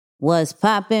What's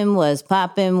poppin', what's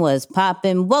poppin', what's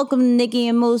poppin'? Welcome to Nikki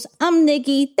and Moose. I'm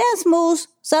Nikki. That's Moose.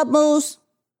 What's up, Moose?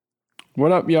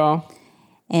 What up, y'all?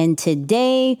 And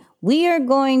today we are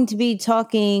going to be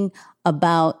talking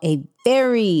about a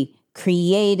very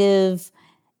creative,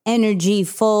 energy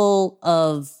full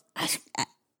of,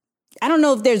 I don't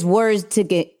know if there's words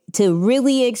to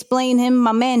really explain him.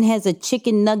 My man has a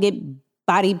chicken nugget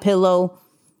body pillow.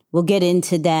 We'll get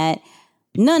into that.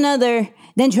 None other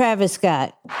than Travis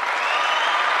Scott.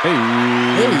 Hey.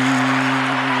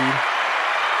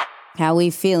 How we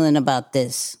feeling about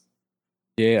this?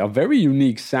 Yeah, a very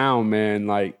unique sound, man.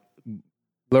 Like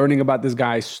learning about this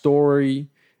guy's story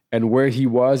and where he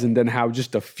was, and then how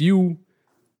just a few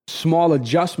small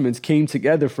adjustments came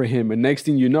together for him. And next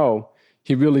thing you know,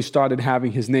 he really started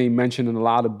having his name mentioned in a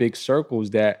lot of big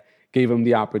circles that gave him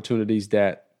the opportunities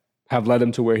that have led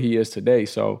him to where he is today.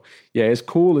 So yeah, it's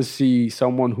cool to see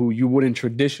someone who you wouldn't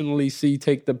traditionally see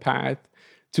take the path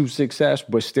to success,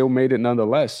 but still made it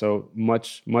nonetheless. So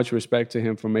much respect to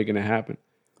him for making it happen.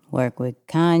 Work with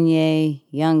Kanye,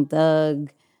 Young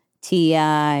Thug,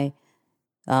 T.I.,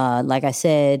 like I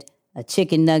said, a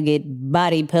chicken nugget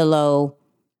body pillow.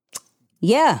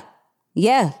 Yeah.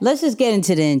 Let's just get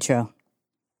into the intro.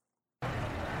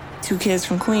 Two kids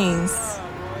from Queens,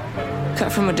 cut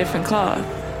from a different cloth.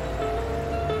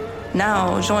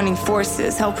 Now joining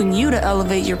forces, helping you to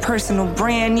elevate your personal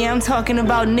brand. Yeah, I'm talking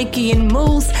about Nikki and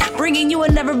Moose, bringing you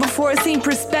a never-before-seen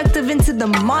perspective into the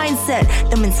mindset,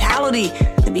 the mentality,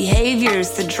 the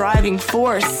behaviors, the driving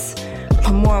force,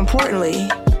 but more importantly,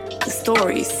 the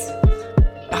stories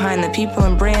behind the people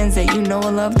and brands that you know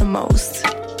and love the most.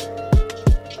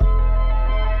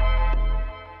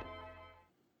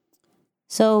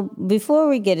 So before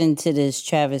we get into this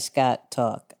Travis Scott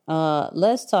talk,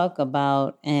 let's talk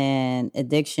about an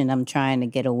addiction I'm trying to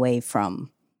get away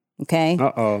from. Okay.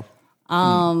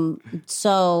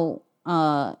 So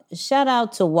shout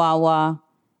out to Wawa.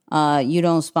 You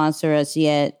don't sponsor us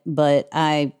yet, but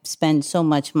I spend so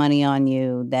much money on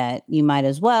you that you might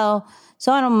as well.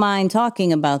 So I don't mind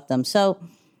talking about them. So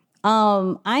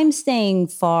I'm staying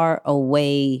far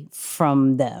away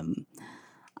from them.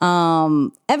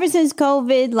 Ever since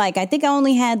COVID, like I think I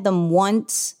only had them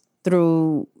once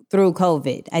through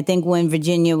COVID. I think when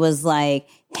Virginia was like,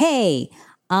 hey,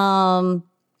 you're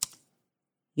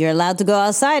allowed to go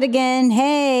outside again.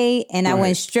 Hey. And I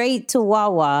went straight to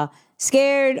Wawa,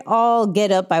 scared all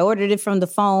get up. I ordered it from the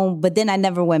phone, but then I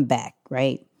never went back.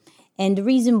 Right. And the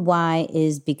reason why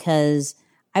is because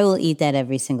I will eat that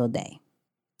every single day.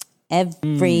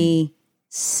 Every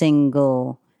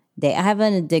single day. I have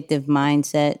an addictive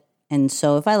mindset. And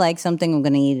so if I like something, I'm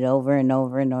going to eat it over and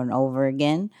over and over and over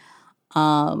again.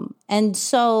 And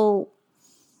so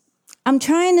I'm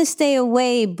trying to stay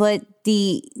away, but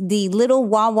the little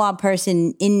Wawa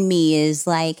person in me is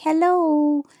like,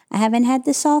 hello, I haven't had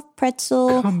the soft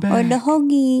pretzel or the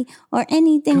hoagie or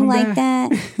anything like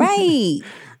that. Right.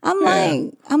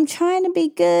 I'm I'm trying to be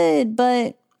good,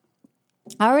 but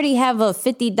I already have a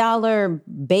 $50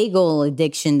 bagel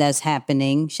addiction that's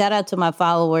happening. Shout out to my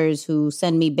followers who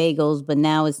send me bagels, but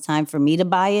now it's time for me to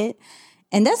buy it.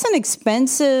 And that's an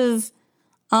expensive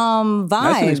vibe.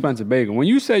 That's an expensive bagel. When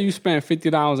you say you spent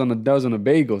 $50 on a dozen of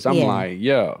bagels, I'm like,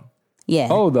 yo,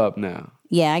 hold up now.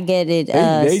 Yeah, I get it.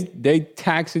 They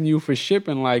taxing you for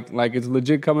shipping like it's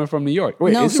legit coming from New York.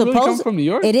 Wait, is it really coming from New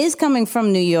York? It is coming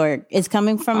from New York. It's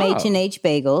coming from H&H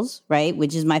Bagels, right,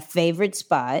 which is my favorite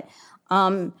spot.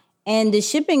 And the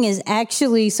shipping is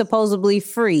actually supposedly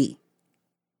free.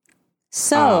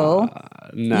 So,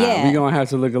 we're going to have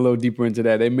to look a little deeper into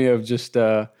that. They may have just,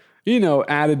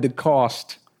 added the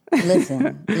cost.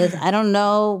 Listen, I don't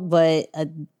know, but a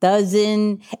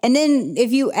dozen. And then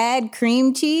if you add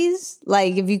cream cheese,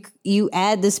 like if you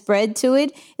add the spread to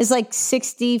it, it's like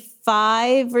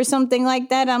 65 or something like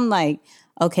that. I'm like,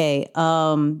 okay,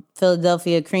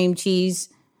 Philadelphia cream cheese.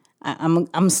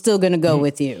 I'm still gonna go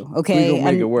with you. Okay, we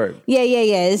gonna make it work. Yeah.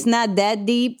 It's not that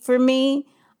deep for me.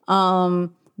 But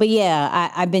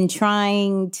yeah, I've been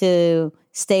trying to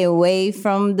stay away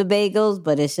from the bagels,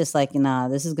 but it's just like,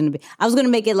 this is gonna be. I was gonna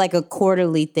make it like a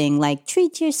quarterly thing, like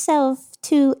treat yourself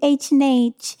to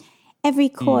H&H every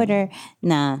quarter.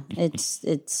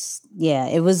 It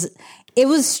was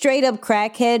straight up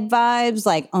crackhead vibes.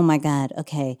 Like, oh my god,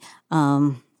 okay.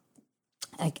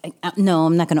 No,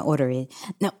 I'm not going to order it.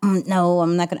 No,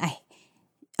 I'm not going to.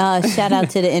 Shout out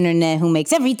to the internet who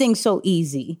makes everything so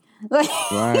easy.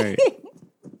 Right.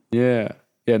 Yeah.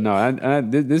 No,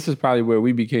 this is probably where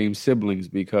we became siblings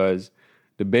because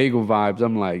the bagel vibes,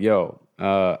 I'm like, yo,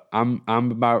 I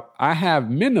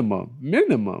have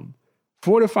minimum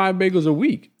 4 to 5 bagels a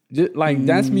week. Just, like,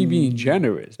 that's me being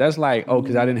generous. That's like, oh,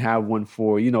 because I didn't have one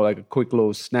for, like a quick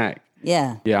little snack.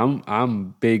 Yeah. Yeah,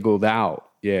 I'm bageled out.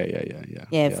 Yeah.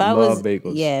 Yeah, if I was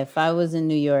bagels. Yeah, if I was in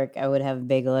New York, I would have a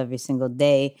bagel every single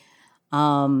day.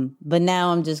 But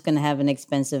now I'm just gonna have an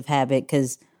expensive habit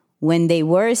because when they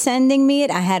were sending me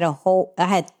it, I had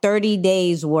 30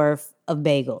 days worth of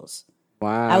bagels.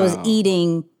 Wow. I was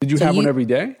eating. Did you have one every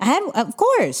day? I had, of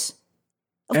course.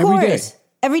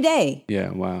 Every day. Yeah,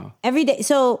 wow. Every day.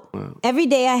 So every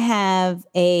day I have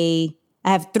 3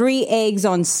 eggs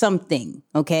on something,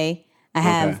 okay? I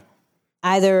have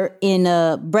either in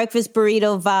a breakfast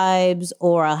burrito vibes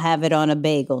or I'll have it on a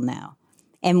bagel now.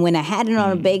 And when I had it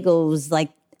on a bagel, it was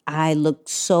like I looked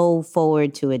so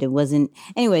forward to it. It wasn't.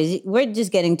 Anyways, we're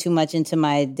just getting too much into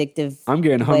my addictive. I'm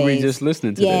getting hungry just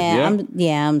listening to this.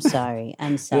 Yeah, I'm sorry.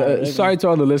 I'm sorry. Sorry to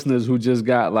all the listeners who just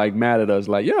got like mad at us.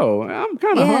 Like, yo, I'm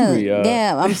kind of hungry.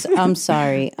 I'm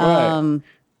sorry. Right.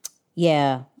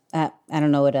 Yeah, I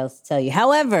don't know what else to tell you.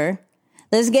 However,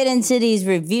 let's get into these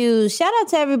reviews. Shout out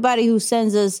to everybody who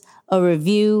sends us a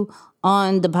review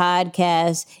on the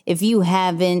podcast. If you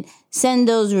haven't, send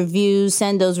those reviews.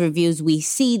 We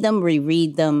see them, we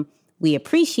read them, we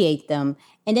appreciate them.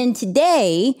 And then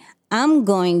today, I'm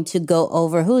going to go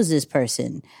over, who's this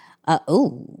person? Say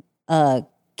that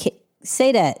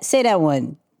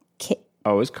one.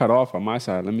 It's cut off on my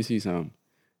side. Let me see something.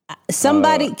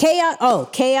 Somebody,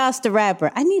 Chaos the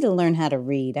rapper. I need to learn how to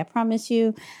read. I promise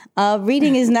you.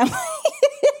 Reading is not...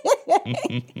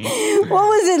 What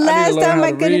was it last time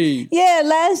I couldn't? Yeah,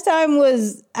 last time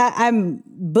was I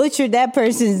butchered that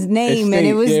person's name and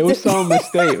it was some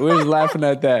mistake. We was laughing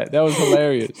at that. That was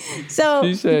hilarious. So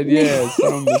she said,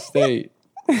 some mistake.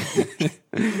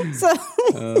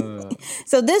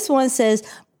 So this one says,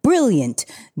 brilliant.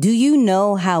 Do you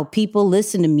know how people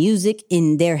listen to music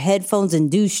in their headphones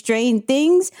and do strange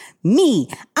things? Me,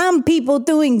 I'm people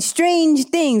doing strange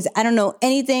things. I don't know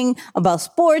anything about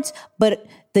sports, but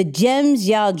the gems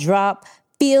y'all drop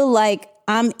feel like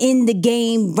I'm in the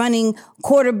game, running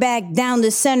quarterback down the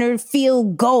center,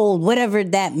 field goal, whatever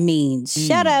that means.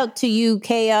 Shout out to you,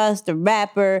 Chaos, the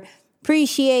rapper.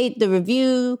 Appreciate the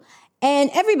review. And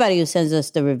everybody who sends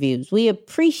us the reviews. We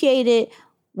appreciate it.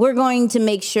 We're going to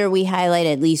make sure we highlight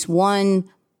at least one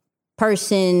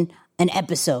person an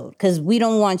episode because we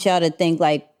don't want y'all to think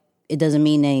like it doesn't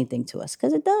mean anything to us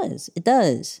because it does. It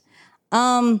does.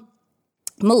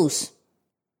 Moose.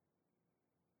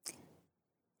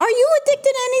 Are you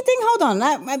addicted to anything? Hold on.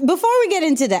 Before we get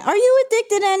into that, are you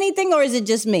addicted to anything or is it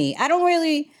just me? I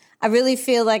really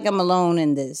feel like I'm alone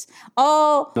in this.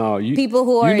 People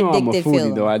who are addicted I'm a foodie,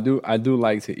 feel though. I do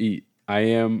like to eat. I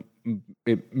am.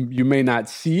 You may not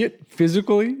see it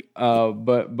physically,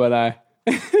 but I.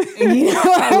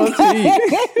 I love to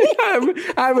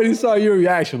eat. I already saw your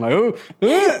reaction. Like, oh.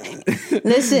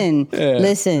 Listen.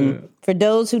 For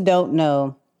those who don't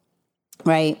know.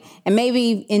 Right. And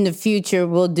maybe in the future,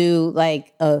 we'll do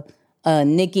like a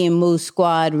Nikki and Moose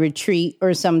squad retreat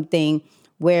or something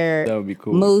where that would be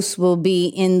cool. Moose will be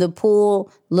in the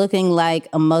pool looking like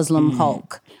a Muslim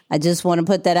Hulk. I just want to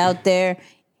put that out there.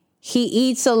 He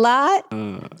eats a lot,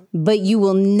 but you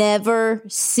will never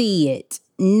see it.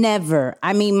 Never.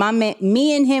 I mean,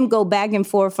 me and him go back and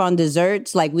forth on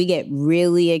desserts. Like we get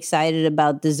really excited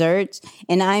about desserts.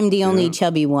 And I'm the only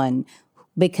chubby one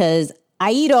because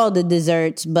I eat all the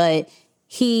desserts, but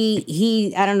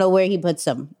he I don't know where he puts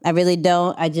them. I really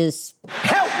don't. I just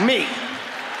help me.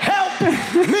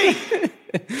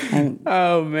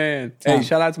 Oh man. Hey,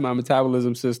 shout out to my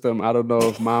metabolism system. I don't know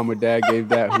if mom or dad gave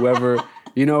that. Whoever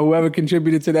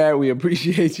contributed to that, we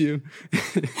appreciate you.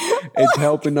 It's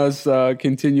helping us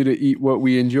continue to eat what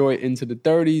we enjoy into the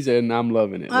 30s, and I'm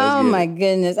loving it.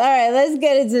 Goodness. All right, let's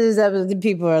get into this episode.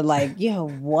 People are like, yo,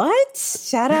 what?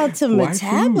 Shout out to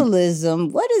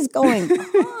metabolism. What is going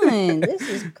on? This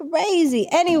is crazy.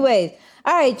 Anyways,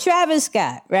 all right, Travis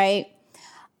Scott, right?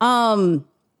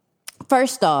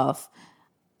 First off,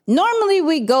 normally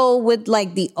we go with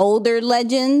like the older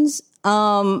legends,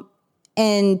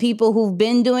 and people who've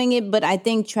been doing it, but I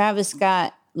think Travis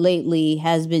Scott lately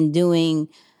has been doing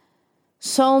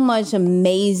so much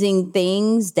amazing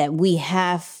things that we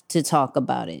have to talk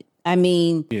about it. I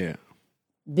mean,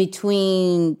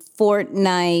 between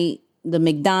Fortnite, the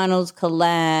McDonald's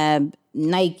collab,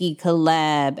 Nike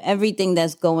collab, everything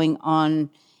that's going on,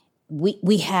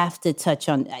 we have to touch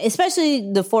on,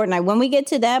 especially the Fortnite. When we get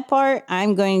to that part,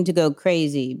 I'm going to go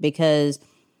crazy because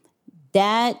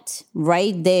that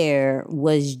right there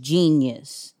was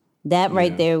genius. But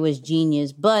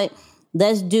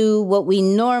let's do what we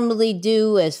normally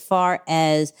do as far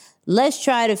as let's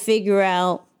try to figure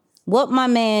out what my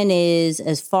man is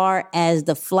as far as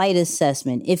the flight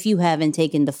assessment. If you haven't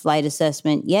taken the flight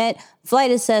assessment yet,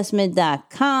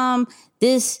 flightassessment.com.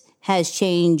 This has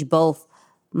changed both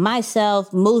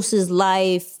myself, Moose's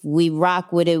life. We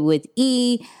rock with it with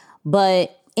E.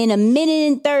 But in a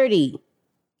minute and 30,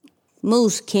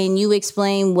 Moose, can you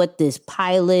explain what this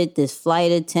pilot, this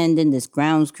flight attendant, this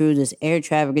ground crew, this air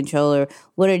traffic controller,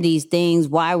 what are these things?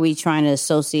 Why are we trying to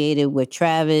associate it with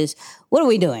Travis? What are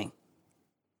we doing?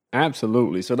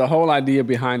 Absolutely. So the whole idea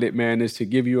behind it, man, is to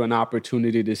give you an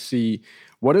opportunity to see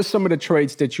what are some of the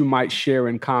traits that you might share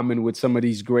in common with some of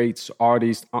these greats,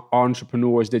 artists,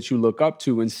 entrepreneurs that you look up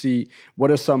to, and see what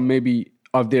are some maybe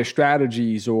of their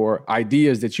strategies or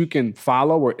ideas that you can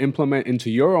follow or implement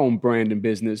into your own brand and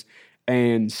business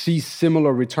and see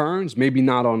similar returns, maybe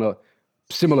not on a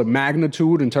similar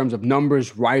magnitude in terms of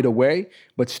numbers right away,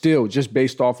 but still just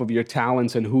based off of your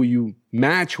talents and who you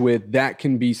match with, that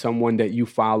can be someone that you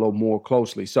follow more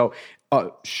closely. So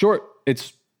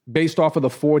it's based off of the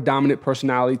 4 dominant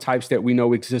personality types that we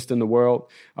know exist in the world.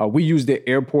 We use the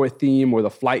airport theme or the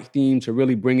flight theme to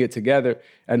really bring it together.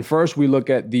 And first we look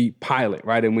at the pilot,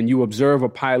 right? And when you observe a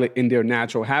pilot in their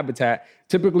natural habitat,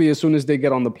 typically as soon as they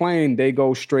get on the plane, they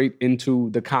go straight into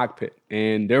the cockpit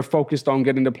and they're focused on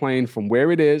getting the plane from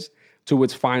where it is to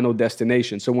its final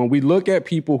destination. So when we look at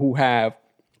people who have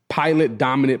pilot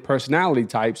dominant personality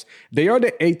types, they are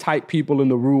the A-type people in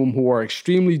the room who are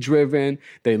extremely driven.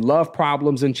 They love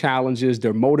problems and challenges.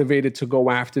 They're motivated to go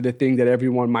after the thing that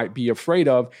everyone might be afraid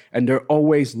of. And they're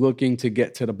always looking to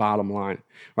get to the bottom line,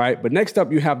 right? But next up,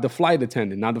 you have the flight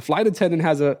attendant. Now, the flight attendant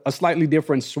has a slightly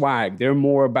different swag. They're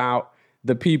more about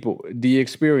the people, the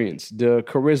experience, the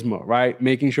charisma, right?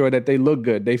 Making sure that they look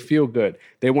good, they feel good,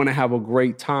 they want to have a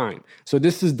great time. So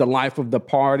this is the life of the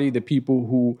party, the people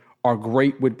who are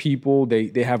great with people.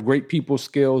 They have great people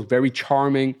skills, very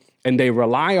charming, and they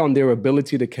rely on their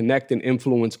ability to connect and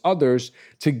influence others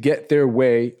to get their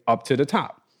way up to the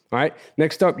top. All right.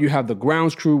 Next up, you have the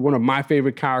grounds crew, one of my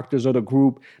favorite characters of the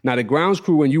group. Now, the grounds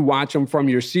crew, when you watch them from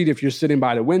your seat, if you're sitting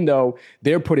by the window,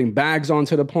 they're putting bags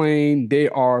onto the plane. They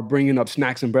are bringing up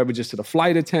snacks and beverages to the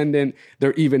flight attendant.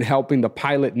 They're even helping the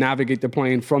pilot navigate the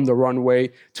plane from the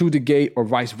runway to the gate or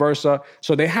vice versa.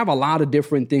 So they have a lot of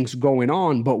different things going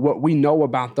on. But what we know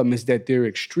about them is that they're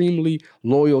extremely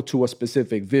loyal to a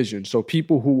specific vision. So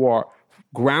people who are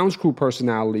grounds crew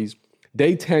personalities,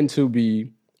 they tend to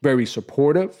be very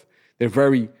supportive. They're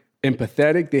very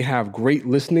empathetic. They have great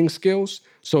listening skills.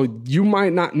 So you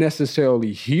might not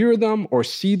necessarily hear them or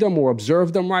see them or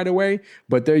observe them right away,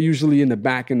 but they're usually in the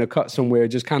back in the cut somewhere,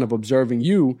 just kind of observing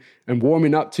you and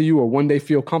warming up to you, or when they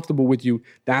feel comfortable with you,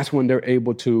 that's when they're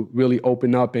able to really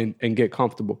open up and get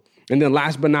comfortable. And then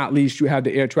last but not least, you have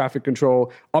the air traffic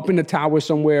control up in the tower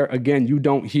somewhere. Again, you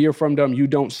don't hear from them, you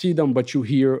don't see them, but you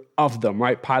hear of them,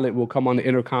 right? Pilot will come on the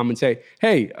intercom and say,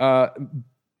 hey,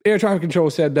 air traffic control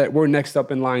said that we're next up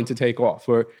in line to take off.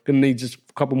 We're going to need just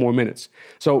a couple more minutes.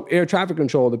 So air traffic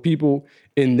control, the people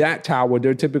in that tower,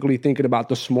 they're typically thinking about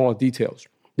the small details.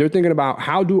 They're thinking about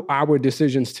how do our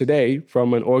decisions today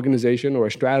from an organization or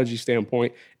a strategy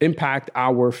standpoint impact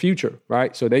our future,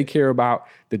 right? So they care about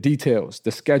the details,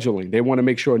 the scheduling. They want to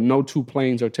make sure no 2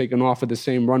 planes are taking off at the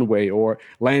same runway or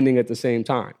landing at the same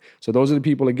time. So those are the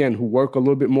people, again, who work a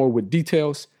little bit more with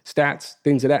details, stats,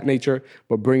 things of that nature,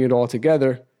 but bring it all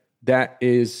together. That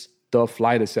is the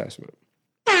flight assessment.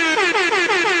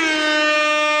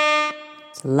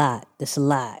 It's a lot. It's a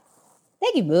lot.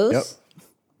 Thank you, Moose.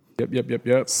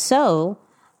 Yep. So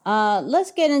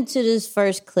let's get into this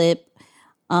first clip.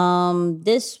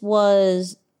 This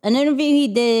was an interview he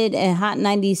did at Hot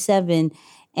 97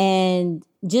 and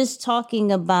just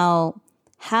talking about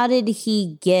how did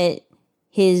he get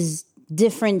his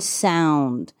different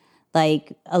sound.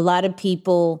 Like a lot of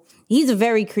people, he's a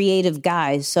very creative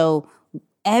guy. So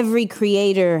every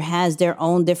creator has their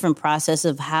own different process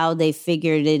of how they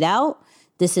figured it out.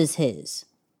 This is his.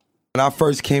 When I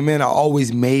first came in, I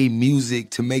always made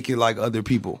music to make it like other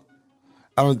people.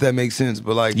 I don't know if that makes sense,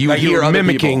 but like you were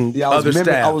mimicking other styles.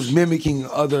 I was mimicking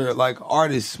other like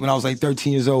artists when I was like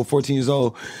 13 years old, 14 years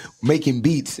old, making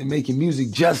beats and making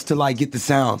music just to like get the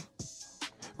sound.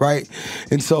 Right?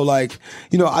 And so like,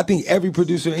 you know, I think every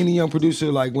producer, any young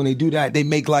producer, like when they do that, they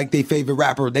make like their favorite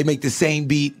rapper. They make the same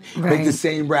beat, make the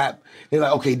same rap. They're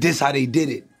like, okay, this how they did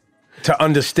it. To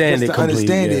understand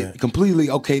it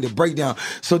completely, okay, the breakdown.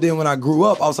 So then when I grew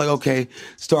up, I was like, okay,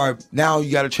 now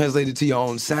you got to translate it to your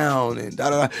own sound and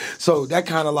da-da-da. So that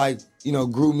kind of like, you know,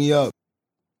 grew me up.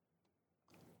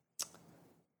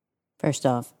 First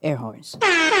off, air horns.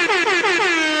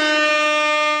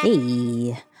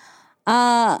 Hey.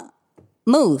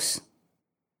 Moose,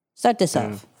 start this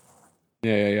off.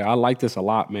 Yeah. I like this a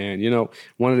lot, man. You know,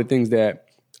 one of the things that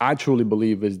I truly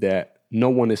believe is that no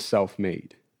one is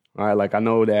self-made. All right. Like I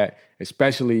know that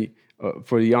especially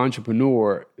for the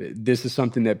entrepreneur, this is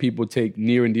something that people take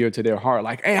near and dear to their heart.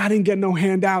 Like, hey, I didn't get no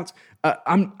handouts.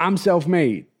 I'm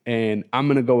self-made. And I'm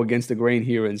going to go against the grain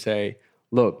here and say,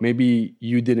 look, maybe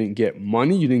you didn't get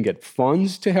money, you didn't get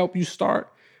funds to help you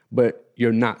start, but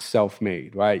you're not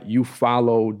self-made, right? You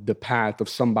followed the path of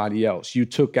somebody else. You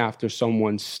took after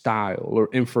someone's style or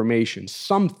information.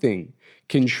 Something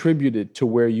contributed to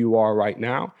where you are right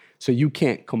now. So you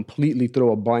can't completely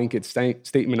throw a blanket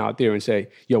statement out there and say,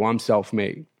 yo, I'm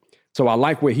self-made. So I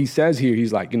like what he says here.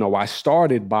 He's like, I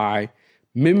started by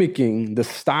mimicking the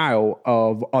style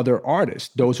of other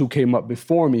artists, those who came up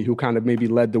before me, who kind of maybe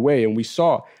led the way. And we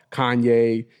saw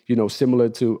Kanye, similar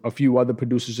to a few other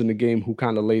producers in the game who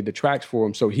kind of laid the tracks for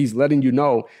him. So he's letting you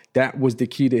know that was the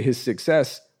key to his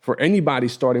success. For anybody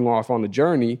starting off on the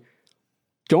journey,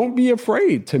 don't be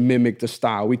afraid to mimic the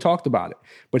style. We talked about it.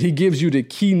 But he gives you the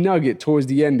key nugget towards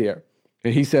the end there.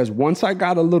 And he says, once I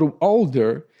got a little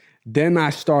older, then I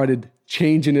started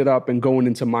changing it up and going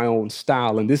into my own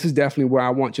style. And this is definitely where I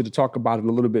want you to talk about it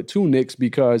a little bit too, Nix,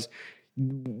 because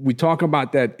we talk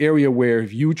about that area where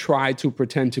if you try to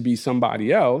pretend to be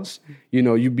somebody else,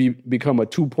 you become a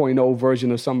 2.0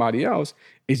 version of somebody else,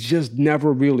 it just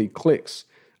never really clicks.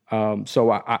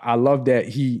 So I love that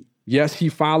he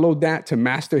followed that to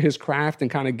master his craft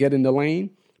and kind of get in the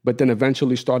lane, but then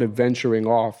eventually started venturing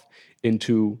off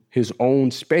into his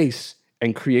own space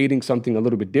and creating something a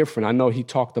little bit different. I know he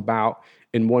talked about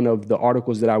in one of the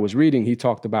articles that I was reading, he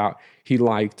talked about he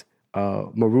liked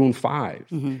Maroon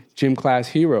 5, Gym Class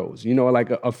Heroes, like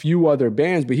a few other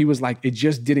bands, but he was like, it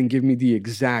just didn't give me the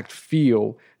exact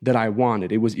feel that I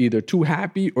wanted. It was either too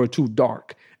happy or too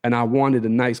dark. And I wanted a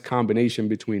nice combination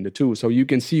between the two. So you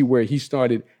can see where he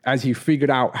started, as he figured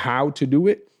out how to do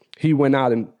it, he went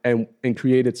out and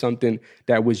created something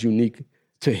that was unique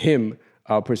to him,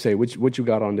 per se. What you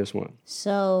got on this one?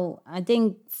 So I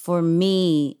think for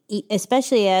me,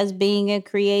 especially as being a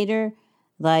creator,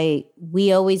 like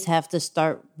we always have to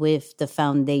start with the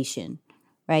foundation,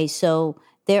 right? So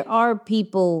there are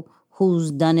people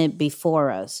who's done it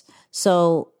before us.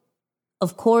 So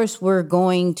of course we're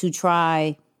going to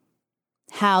try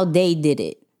how they did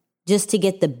it just to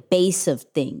get the base of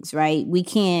things, right? We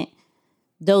can't,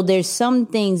 though there's some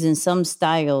things and some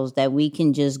styles that we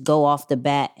can just go off the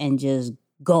bat and just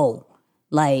go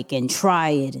and try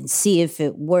it and see if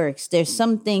it works. There's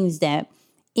some things that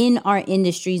in our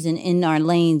industries and in our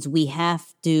lanes, we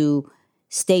have to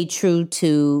stay true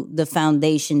to the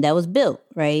foundation that was built,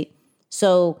 right?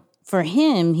 So for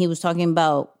him, he was talking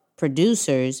about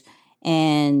producers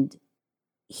and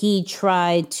he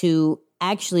tried to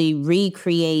actually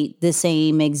recreate the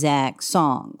same exact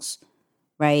songs,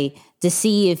 right? To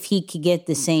see if he could get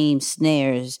the same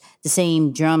snares, the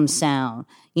same drum sound,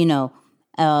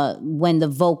 when the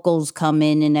vocals come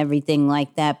in and everything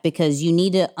like that, because you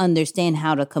need to understand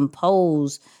how to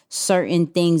compose certain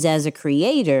things as a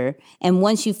creator. And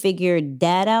once you figure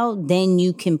that out, then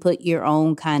you can put your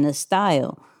own kind of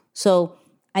style. So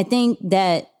I think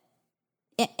that,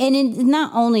 and it's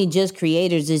not only just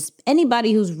creators, it's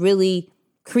anybody who's really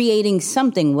creating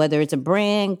something, whether it's a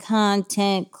brand,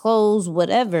 content, clothes,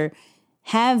 whatever.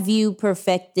 Have you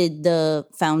perfected the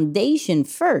foundation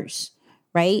first,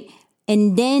 right?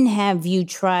 And then have you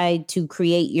tried to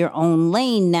create your own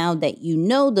lane now that you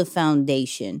know the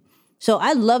foundation? So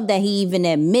I love that he even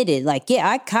admitted,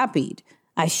 I copied.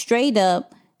 I straight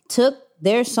up took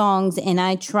their songs and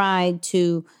I tried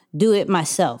to do it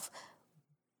myself.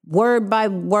 Word by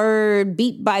word,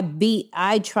 beat by beat,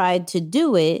 I tried to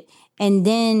do it. And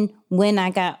then when I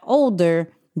got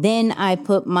older, then I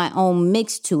put my own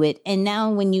mix to it. And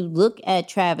now when you look at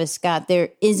Travis Scott, there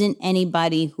isn't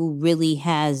anybody who really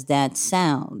has that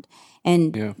sound.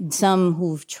 And some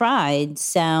who've tried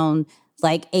sound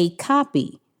like a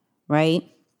copy, right?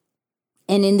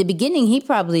 And in the beginning, he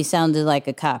probably sounded like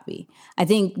a copy. I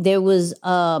think there was,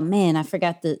 I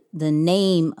forgot the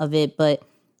name of it, but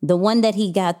the one that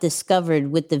he got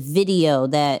discovered with the video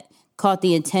that caught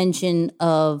the attention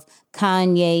of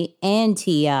Kanye and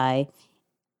T.I.,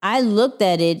 I looked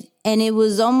at it and it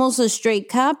was almost a straight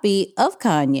copy of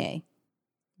Kanye,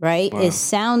 right? Wow. It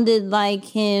sounded like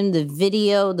him, the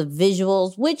video, the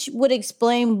visuals, which would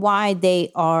explain why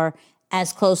they are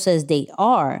as close as they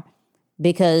are,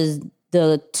 because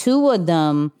the two of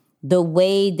them, the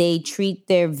way they treat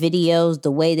their videos,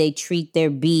 the way they treat their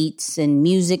beats and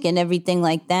music and everything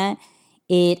like that,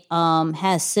 it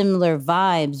has similar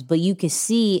vibes. But you can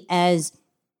see as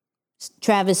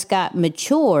Travis Scott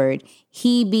matured,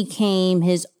 he became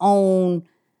his own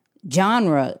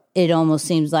genre, it almost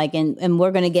seems like, and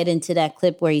we're going to get into that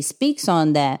clip where he speaks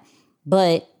on that,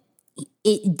 but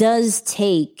it does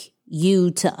take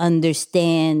you to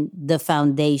understand the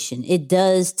foundation. It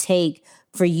does take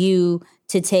for you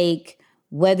to take,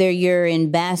 whether you're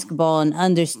in basketball and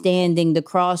understanding the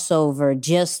crossover,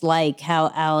 just like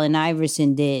how Allen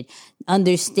Iverson did,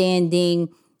 understanding,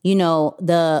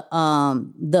 the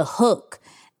hook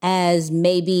as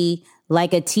maybe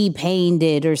like a T-Pain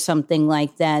did or something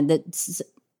like that. That's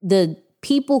the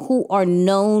people who are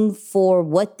known for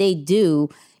what they do,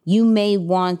 you may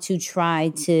want to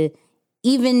try to,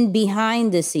 even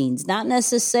behind the scenes, not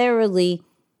necessarily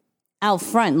out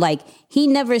front. Like, he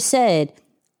never said,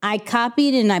 I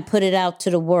copied and I put it out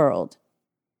to the world,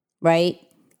 right?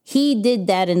 He did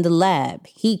that in the lab.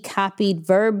 He copied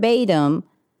verbatim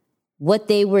what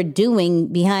they were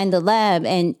doing behind the lab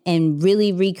and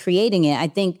really recreating it. I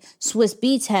think Swiss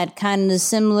Beats had kind of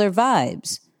similar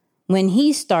vibes when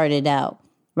he started out,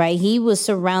 right? He was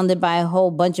surrounded by a whole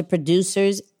bunch of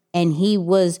producers and he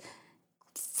was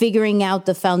figuring out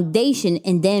the foundation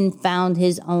and then found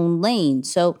his own lane.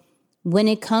 So when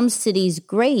it comes to these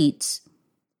greats,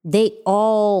 they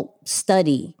all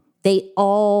study. They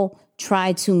all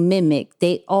try to mimic.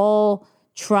 They all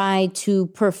try to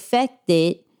perfect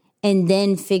it and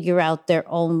then figure out their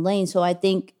own lane. So I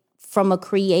think from a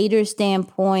creator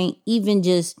standpoint, even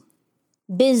just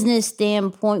business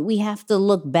standpoint, we have to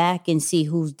look back and see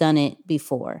who's done it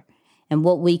before and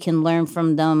what we can learn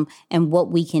from them and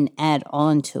what we can add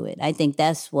on to it. I think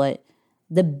that's what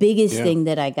the biggest thing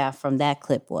that I got from that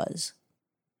clip was.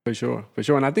 For sure.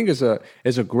 And I think it's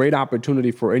a great opportunity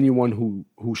for anyone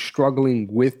who's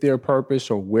struggling with their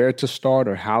purpose or where to start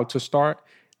or how to start.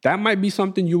 That might be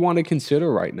something you want to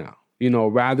consider right now.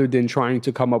 Rather than trying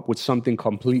to come up with something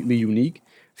completely unique,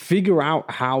 figure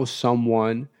out how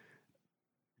someone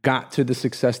got to the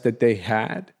success that they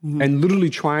had and literally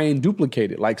try and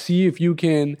duplicate it. Like, see if you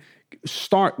can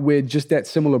start with just that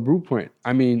similar blueprint.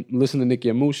 I mean, listen to Nicky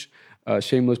and Moosh.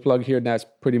 Shameless plug here. That's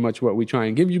pretty much what we try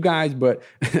and give you guys, but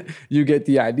you get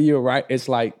the idea, right? It's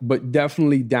like, but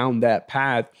definitely down that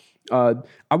path.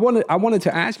 I wanted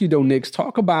to ask you though, Nix,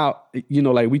 talk about,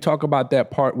 like we talk about that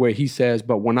part where he says,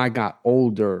 but when I got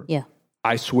older,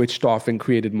 I switched off and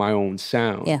created my own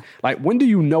sound. Yeah. Like, when do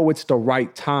you know it's the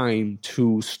right time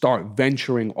to start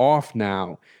venturing off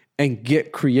now and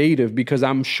get creative? Because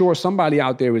I'm sure somebody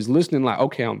out there is listening like,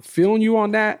 okay, I'm feeling you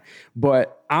on that,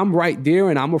 but I'm right there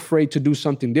and I'm afraid to do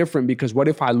something different because what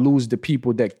if I lose the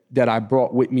people that I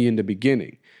brought with me in the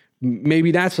beginning?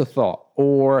 Maybe that's a thought.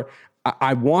 Or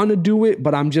I want to do it,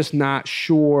 but I'm just not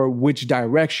sure which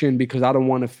direction because I don't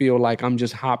want to feel like I'm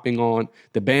just hopping on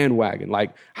the bandwagon.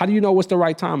 Like, how do you know what's the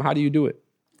right time? How do you do it?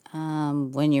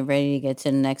 When you're ready to get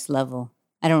to the next level.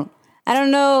 I don't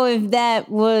know if that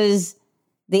was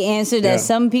the answer that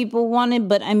some people wanted,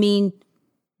 but I mean,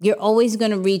 you're always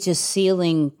going to reach a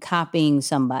ceiling copying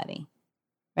somebody,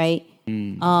 right?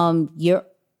 You're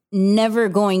never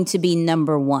going to be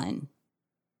number one.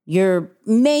 You're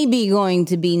maybe going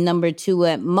to be number two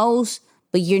at most,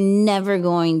 but you're never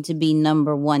going to be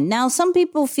number one. Now, some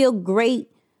people feel great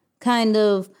kind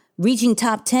of reaching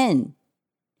top 10,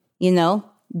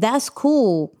 that's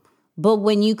cool. But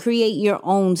when you create your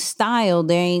own style,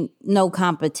 there ain't no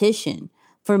competition.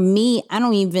 For me, I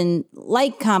don't even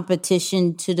like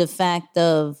competition to the fact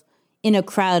of in a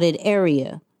crowded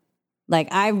area.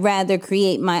 Like, I'd rather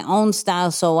create my own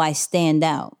style so I stand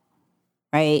out,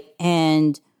 right?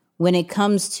 And when it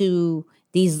comes to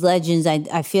these legends,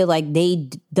 I feel like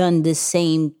they done the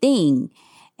same thing.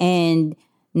 And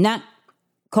not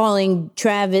calling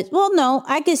Travis, well, no,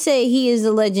 I could say he is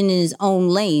a legend in his own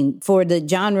lane for the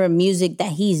genre of music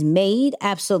that he's made,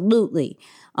 absolutely.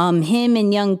 Him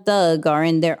and Young Thug are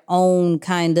in their own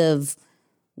kind of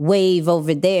wave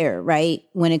over there, right?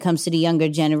 When it comes to the younger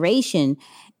generation.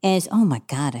 And it's, oh my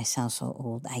God, I sound so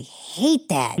old. I hate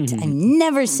that. I'm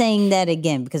never saying that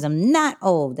again because I'm not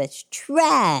old. That's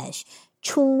trash.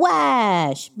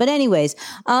 But anyways,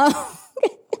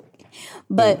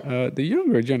 but the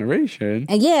younger generation.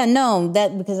 Yeah,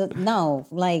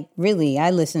 like really,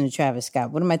 I listen to Travis Scott.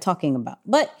 What am I talking about?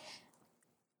 But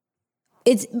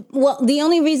the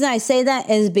only reason I say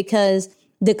that is because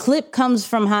the clip comes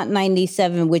from Hot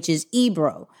 97, which is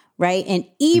Ebro, right? And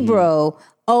Ebro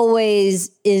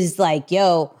always is like,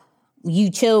 yo, you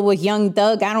chill with Young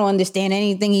Thug. I don't understand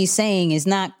anything he's saying. It's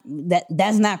not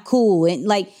that's not cool. And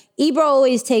like Ebro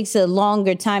always takes a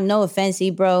longer time. No offense,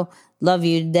 Ebro. Love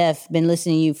you to death. Been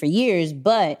listening to you for years,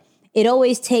 but it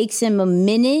always takes him a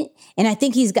minute. And I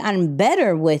think he's gotten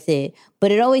better with it,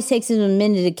 but it always takes him a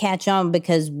minute to catch on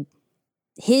because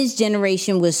his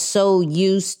generation was so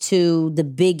used to the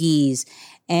Biggies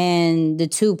and the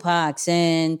Tupacs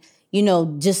and, you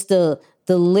know, just the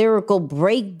lyrical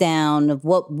breakdown of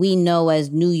what we know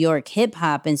as New York hip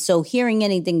hop. And so hearing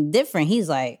anything different, he's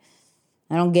like,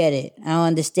 I don't get it. I don't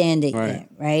understand it yet,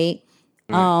 right?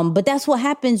 But that's what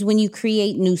happens when you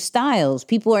create new styles.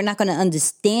 People are not going to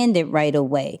understand it right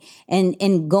away.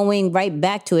 And going right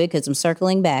back to it, because I'm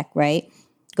circling back, right?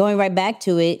 Going right back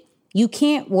to it, you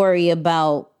can't worry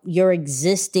about your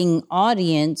existing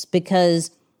audience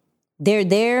because they're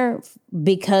there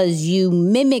because you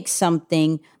mimic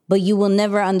something, but you will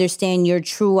never understand your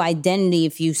true identity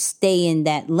if you stay in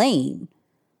that lane.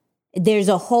 There's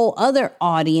a whole other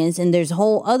audience and there's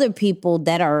whole other people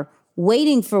that are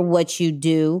waiting for what you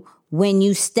do when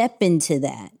you step into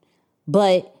that.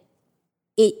 But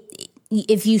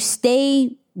if you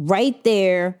stay right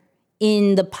there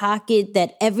in the pocket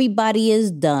that everybody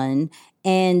is done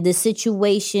and the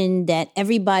situation that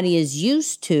everybody is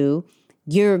used to,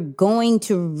 you're going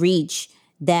to reach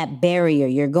that barrier.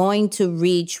 You're going to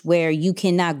reach where you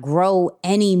cannot grow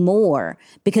anymore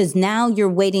because now you're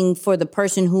waiting for the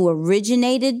person who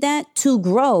originated that to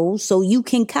grow so you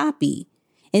can copy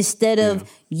instead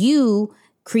of you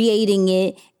creating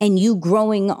it and you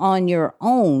growing on your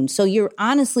own. So you're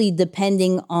honestly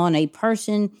depending on a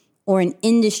person or an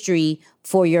industry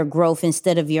for your growth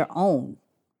instead of your own.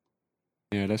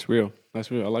 Yeah, that's real. That's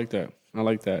real. I like that.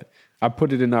 I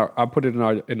put it in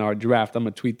our draft. I'm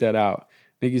gonna tweet that out.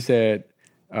 Nikki said,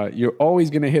 "You're always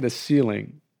gonna hit a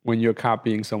ceiling when you're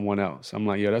copying someone else." I'm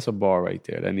like, "Yo, that's a bar right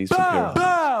there. That needs some air."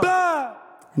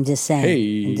 I'm just saying.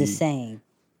 Hey. I'm just saying.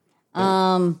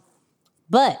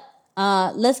 But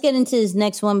let's get into his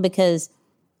next one because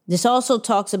this also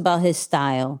talks about his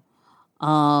style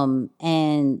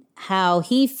and how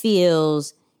he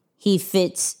feels he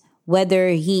fits, whether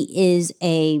he is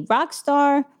a rock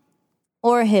star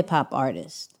or a hip hop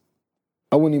artist.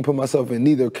 I wouldn't even put myself in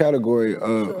neither category.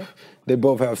 They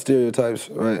both have stereotypes,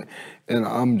 right? And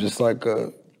I'm just like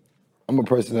I'm a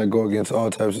person that go against all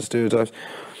types of stereotypes.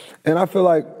 And I feel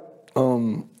like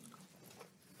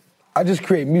I just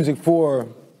create music for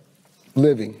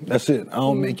living. That's it. I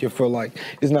don't make it for like,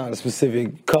 it's not a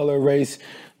specific color, race,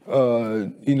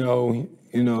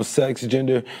 sex,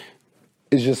 gender.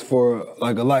 It's just for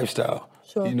like a lifestyle.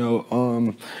 Sure. You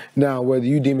know, now whether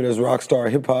you deem it as rock star or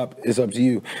hip hop, it's up to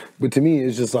you. But to me,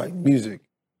 it's just like music.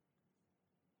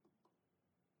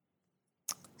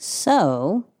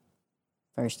 So,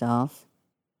 first off,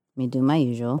 let me do my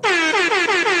usual.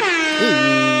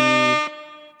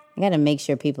 I got to make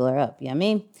sure people are up. You know what I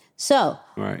mean? So,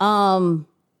 right.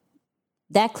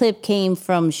 That clip came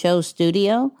from Show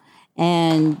Studio.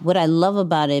 And what I love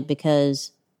about it,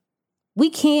 because we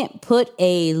can't put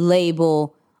a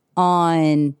label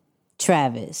on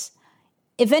Travis.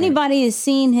 If anybody has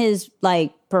seen his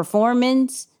like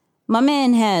performance, my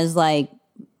man has like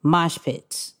mosh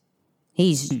pits.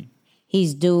 He's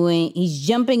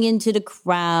jumping into the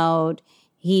crowd.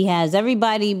 He has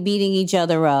everybody beating each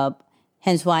other up.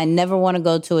 Hence why I never want to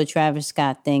go to a Travis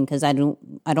Scott thing because I don't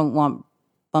want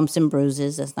bumps and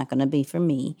bruises. That's not going to be for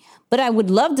me. But I would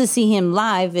love to see him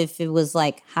live if it was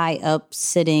like high up,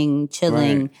 sitting,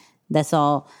 chilling. Right. That's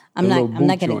all. I'm not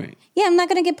going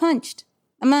to get punched.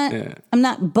 I'm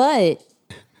not. But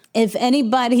if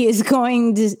anybody has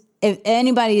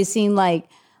seen like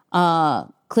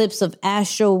clips of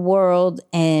Astro World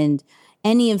and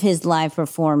any of his live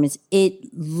performance,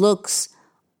 it looks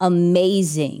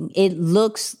amazing. It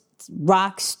looks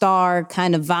rock star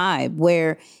kind of vibe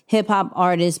where hip hop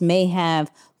artists may have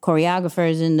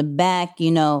choreographers in the back,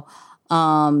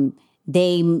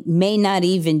 they may not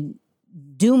even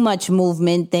do much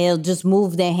movement. They'll just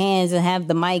move their hands and have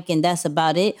the mic and that's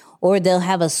about it. Or they'll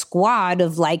have a squad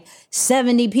of like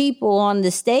 70 people on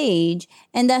the stage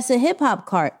and that's a hip hop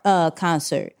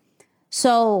concert.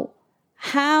 So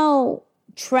how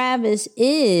Travis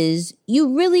is,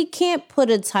 you really can't put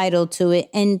a title to it.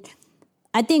 And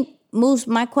I think, Moose,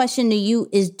 my question to you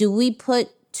is, do we put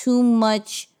too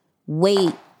much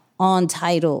weight on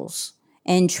titles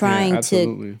and trying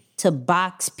to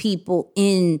box people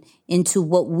into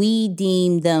what we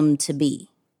deem them to be?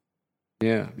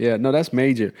 Yeah. No, that's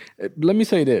major. Let me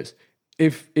say this.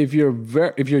 If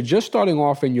you're just starting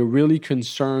off and you're really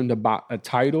concerned about a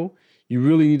title, you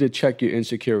really need to check your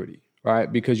insecurity,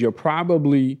 right? Because you're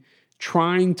probably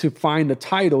trying to find a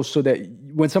title so that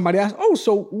when somebody asks, "Oh,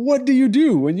 so what do you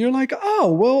do?" And you're like,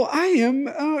 "Oh, well, I am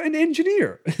an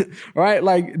engineer," right?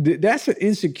 Like that's an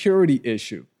insecurity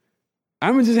issue.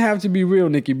 I'm gonna just have to be real,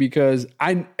 Nikki, because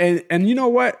and you know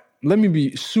what? Let me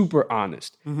be super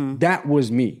honest. Mm-hmm. That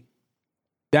was me.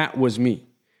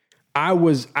 I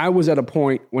was at a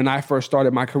point when I first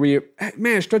started my career,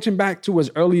 man, stretching back to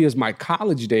as early as my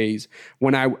college days,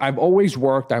 when I've always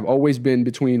worked. I've always been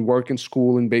between work and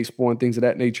school and baseball and things of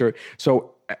that nature.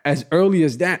 So as early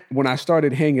as that, when I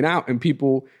started hanging out and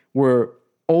people were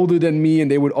older than me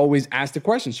and they would always ask the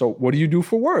question, so what do you do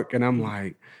for work? And I'm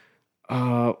like,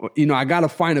 I got to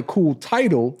find a cool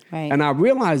title. Right. And I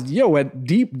realized, at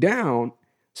deep down,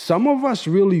 some of us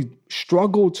really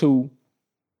struggle to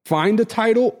find a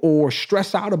title or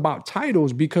stress out about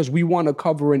titles because we want to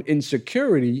cover an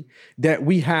insecurity that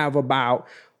we have about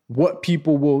what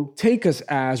people will take us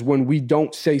as when we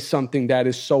don't say something that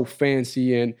is so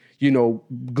fancy and,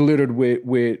 glittered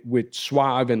with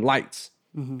suave and lights.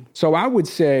 Mm-hmm. So I would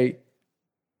say,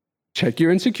 check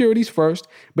your insecurities first.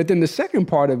 But then the second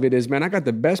part of it is, man, I got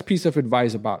the best piece of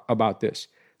advice about this.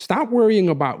 Stop worrying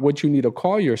about what you need to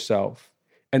call yourself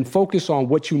and focus on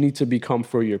what you need to become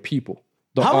for your people.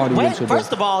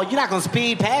 First of all, you're not going to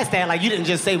speed past that like you didn't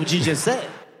just say what you just said.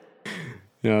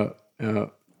 Yeah.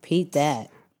 Repeat that.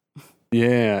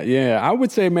 Yeah. I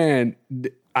would say, man,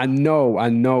 I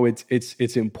know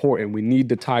it's important. We need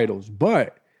the titles,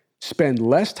 but spend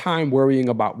less time worrying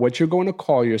about what you're going to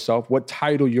call yourself, what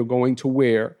title you're going to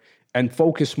wear, and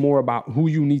focus more about who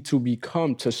you need to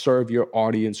become to serve your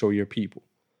audience or your people.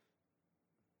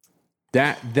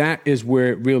 That is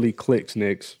where it really clicks,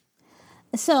 Nix.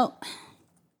 So,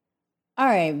 all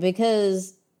right,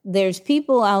 because there's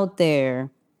people out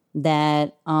there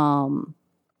that, how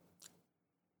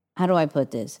do I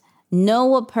put this?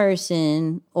 Know a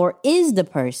person or is the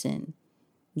person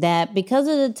that because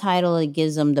of the title, it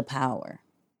gives them the power,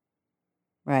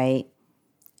 right?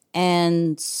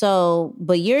 And so,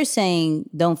 but you're saying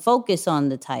don't focus on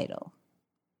the title.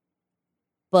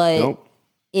 But nope.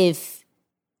 If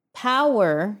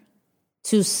power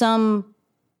to some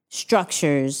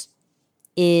structures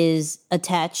is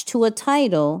attached to a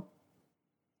title,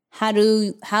 how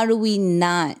do we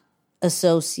not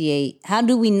associate? How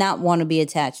do we not want to be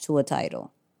attached to a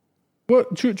title? Well,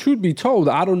 truth be told,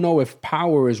 I don't know if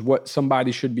power is what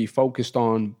somebody should be focused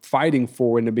on fighting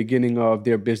for in the beginning of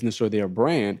their business or their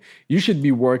brand. You should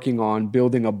be working on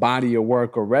building a body of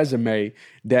work or resume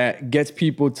that gets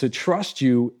people to trust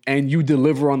you and you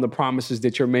deliver on the promises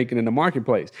that you're making in the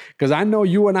marketplace. Because I know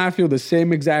you and I feel the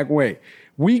same exact way.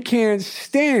 We can't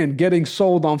stand getting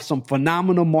sold on some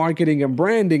phenomenal marketing and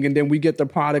branding, and then we get the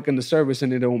product and the service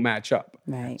and it don't match up.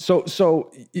 Right.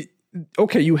 So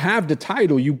okay, you have the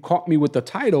title. You caught me with the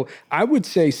title. I would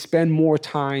say spend more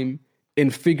time in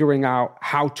figuring out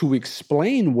how to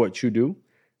explain what you do,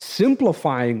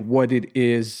 simplifying what it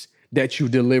is that you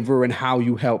deliver and how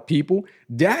you help people.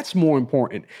 That's more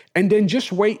important. And then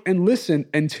just wait and listen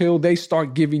until they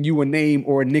start giving you a name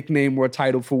or a nickname or a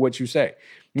title for what you say.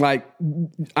 Like,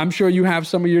 I'm sure you have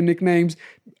some of your nicknames.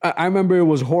 I remember it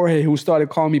was Jorge who started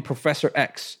calling me Professor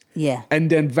X. Yeah. And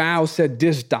then Val said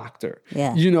this doctor.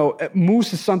 Yeah.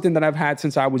 Moose is something that I've had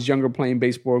since I was younger playing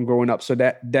baseball and growing up. So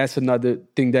that's another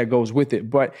thing that goes with it.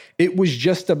 But it was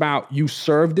just about you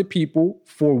serve the people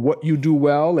for what you do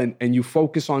well and you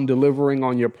focus on delivering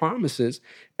on your promises.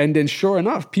 And then sure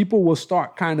enough, people will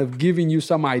start kind of giving you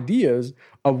some ideas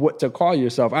of what to call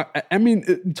yourself. I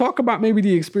mean, talk about maybe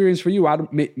the experience for you. I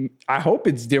hope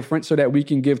it's different so that we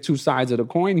can give two sides of the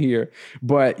coin here.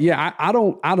 But yeah, I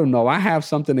don't know. I have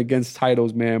something against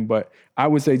titles, man. But I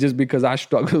would say just because I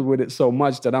struggle with it so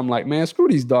much that I'm like, man, screw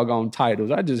these doggone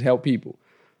titles. I just help people.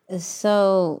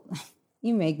 So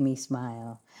you make me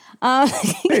smile.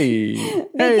 Hey,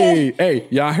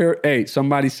 y'all heard? Hey,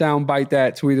 somebody soundbite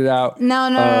that, tweet it out.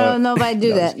 No, nobody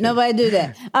do that. Nobody do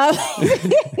that.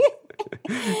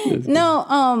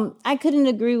 I couldn't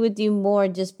agree with you more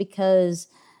just because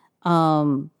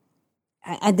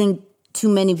I think too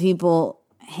many people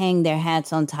hang their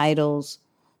hats on titles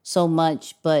so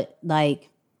much, but like,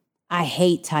 I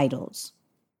hate titles.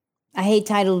 I hate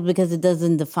titles because it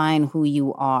doesn't define who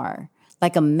you are.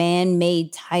 Like a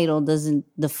man-made title doesn't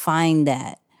define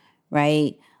that,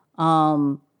 right?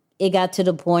 It got to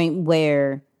the point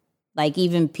where like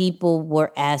even people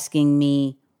were asking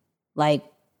me like,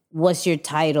 what's your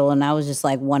title? And I was just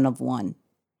like, one of one.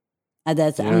 You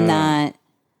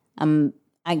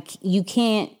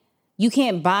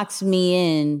can't box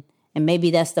me in, and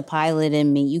maybe that's the pilot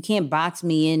in me. You can't box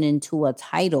me into a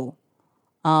title.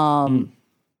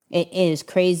 It is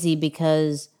crazy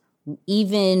because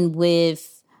even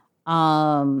with,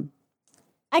 I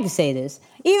can say this,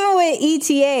 even with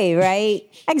ETA, right?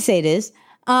 I can say this.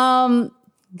 Because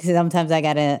sometimes I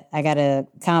gotta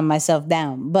calm myself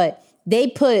down, but they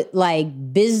put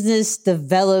like business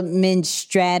development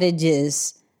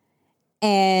strategist,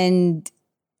 and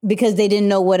because they didn't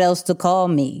know what else to call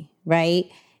me, right?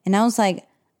 And I was like,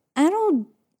 I don't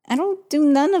do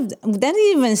none of that. That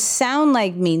doesn't even sound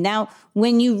like me. Now,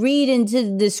 when you read into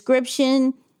the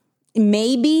description,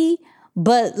 maybe,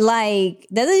 but like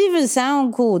that doesn't even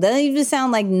sound cool. That doesn't even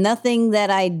sound like nothing that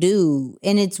I do.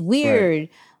 And it's weird.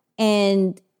 Right.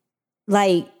 And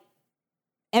like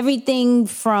everything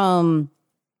from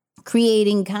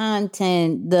creating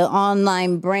content, the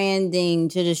online branding,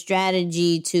 to the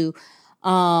strategy, to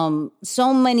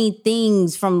so many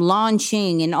things, from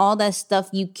launching and all that stuff,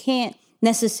 you can't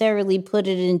necessarily put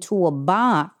it into a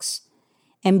box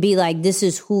and be like, this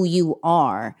is who you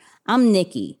are. I'm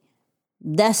Nikki.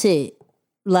 That's it.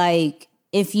 Like,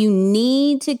 if you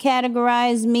need to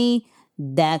categorize me,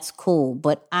 that's cool.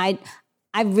 But I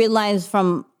realized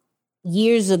from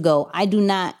years ago, I do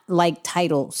not like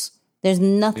titles. There's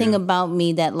nothing about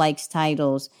me that likes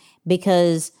titles,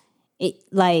 because it,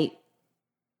 like,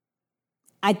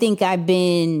 I think I've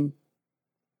been,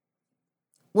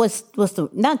 what's the,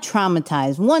 not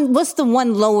traumatized. What's the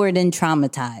one lower than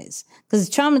traumatized? Because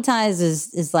traumatized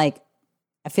is like,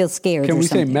 I feel scared. Can we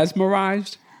something. say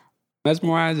mesmerized?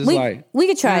 Mesmerized is we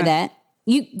could try that.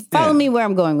 You follow me where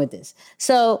I'm going with this.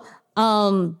 So,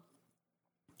 I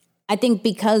think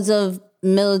because of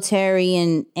military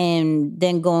and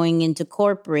then going into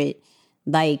corporate,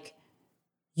 like,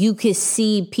 you could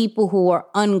see people who are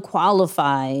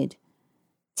unqualified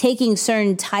taking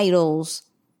certain titles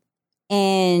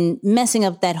and messing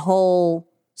up that whole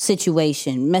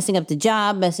situation, messing up the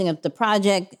job, messing up the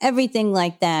project, everything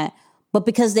like that. But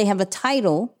because they have a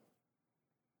title,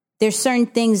 there's certain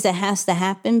things that has to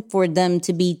happen for them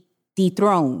to be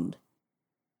dethroned.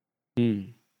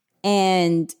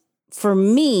 And for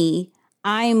me,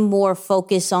 I'm more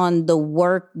focused on the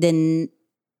work than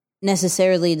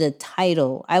necessarily the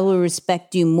title. I would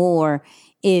respect you more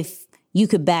if you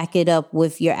could back it up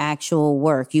with your actual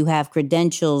work. You have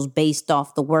credentials based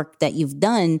off the work that you've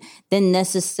done than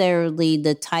necessarily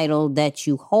the title that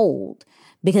you hold.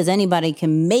 Because anybody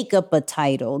can make up a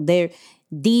title.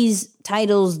 These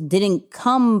titles didn't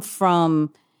come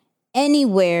from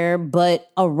anywhere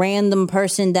but a random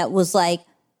person that was like,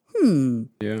 you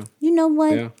know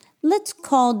what? Yeah. Let's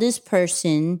call this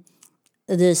person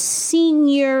the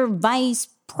Senior Vice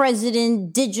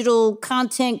President Digital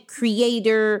Content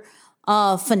Creator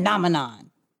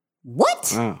Phenomenon.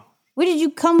 What? Wow. Where did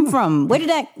you come from? Where did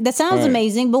that sounds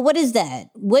amazing, but what is that?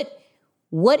 What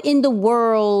in the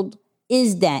world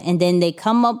is that? And then they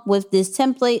come up with this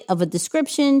template of a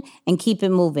description and keep it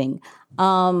moving.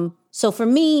 So for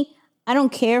me, I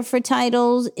don't care for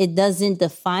titles. It doesn't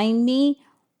define me.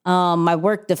 My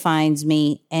work defines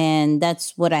me, and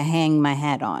that's what I hang my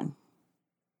hat on.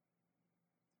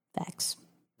 Facts.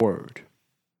 Word.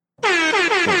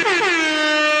 Facts.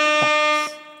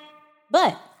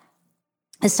 But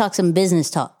let's talk some business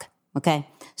talk, okay?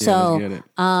 So, let's get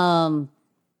it.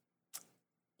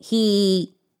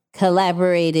 He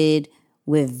collaborated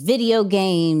with video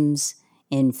games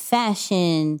and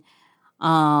fashion,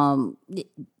 not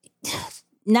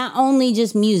only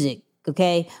just music.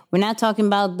 Okay, we're not talking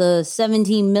about the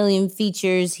 17 million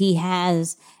features he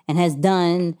has and has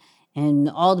done and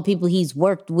all the people he's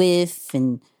worked with,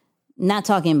 and not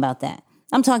talking about that.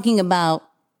 I'm talking about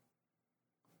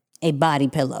a body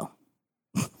pillow.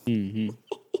 I'm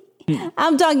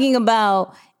talking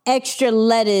about extra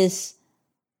lettuce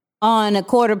on a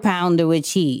quarter pounder with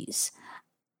cheese.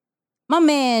 My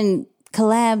man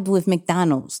collabed with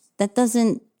McDonald's. That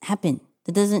doesn't happen.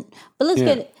 That doesn't, but let's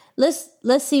get it.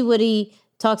 Let's see what he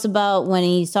talks about when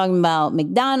he's talking about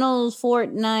McDonald's,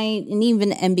 Fortnite, and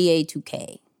even NBA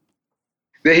 2K.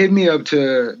 They hit me up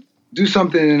to do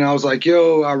something, and I was like,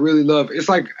 yo, I really love it. It's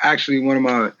like actually one of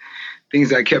my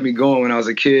things that kept me going when I was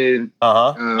a kid.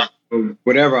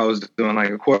 Whatever I was doing,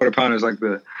 like a quarter pounder is like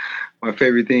my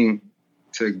favorite thing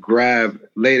to grab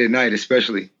late at night,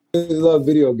 especially. I really love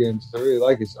video games. I really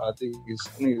like it. So I think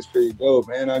it's pretty dope,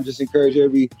 man. I just encourage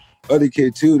every other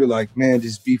kid too to, like, man,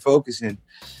 just be focusing.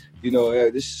 You know,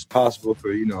 this is possible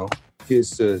for, you know,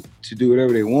 kids to do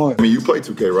whatever they want. I mean, you play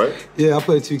 2K, right? Yeah, I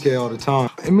play 2K all the time.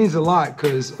 It means a lot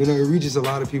because, you know, it reaches a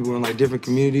lot of people in, like, different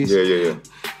communities. Yeah.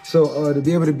 So to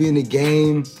be able to be in the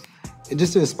game, and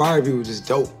just to inspire people is just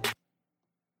dope.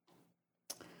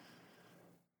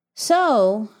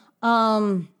 So,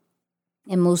 and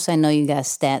Moose, I know you got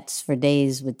stats for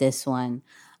days with this one.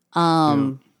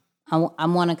 I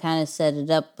want to kind of set it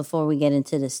up before we get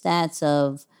into the stats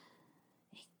of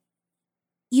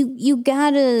you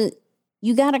gotta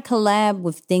collab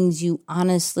with things you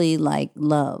honestly like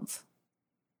love.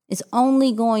 It's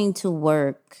only going to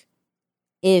work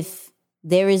if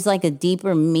there is like a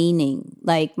deeper meaning.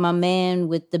 Like my man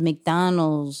with the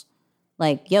McDonald's,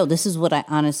 like, yo, this is what I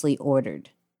honestly ordered.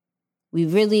 We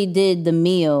really did the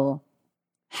meal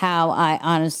how I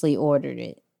honestly ordered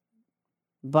it.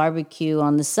 Barbecue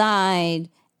on the side,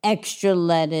 extra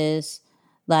lettuce,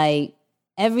 like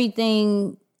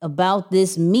everything about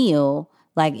this meal.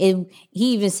 Like he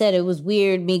even said it was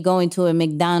weird me going to a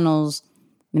McDonald's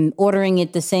and ordering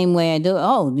it the same way I do.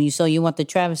 Oh, so you want the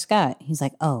Travis Scott? He's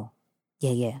like, oh,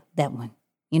 yeah, that one.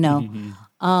 You know,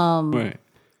 Right.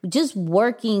 Just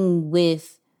working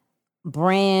with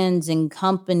brands and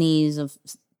companies of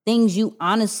things you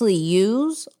honestly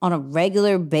use on a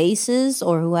regular basis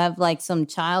or who have like some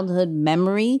childhood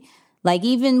memory. Like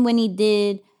even when he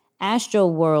did Astro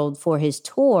World for his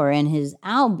tour and his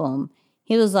album,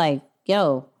 he was like,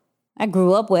 yo, I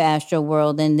grew up with Astro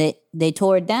World and they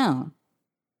tore it down.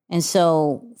 And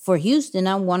so for Houston,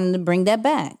 I wanted to bring that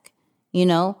back. You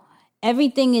know,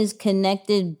 everything is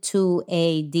connected to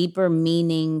a deeper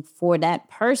meaning for that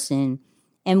person.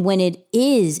 And when it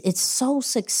is, it's so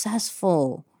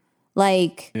successful.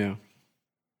 Like, Yeah.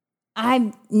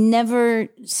 I've never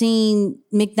seen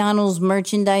McDonald's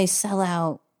merchandise sell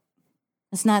out.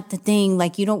 That's not the thing.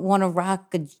 Like, you don't want to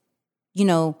rock, the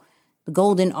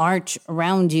golden arch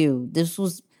around you.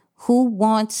 Who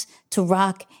wants to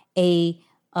rock a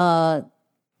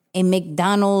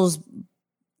McDonald's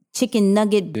chicken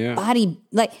nugget body?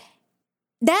 Like,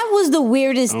 that was the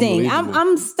weirdest thing.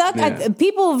 I'm stuck. Yeah.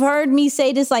 People have heard me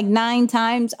say this like 9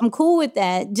 times. I'm cool with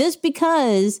that just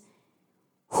because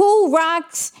who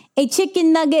rocks a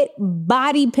chicken nugget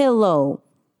body pillow?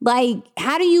 Like,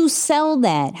 how do you sell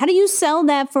that? How do you sell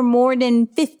that for more than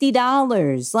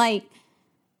 $50? Like,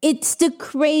 it's the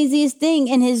craziest thing.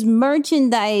 And his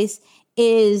merchandise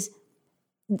is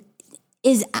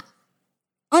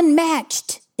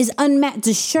unmatched.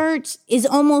 The shirt is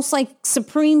almost like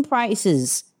Supreme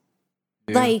prices.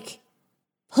 Yeah. Like,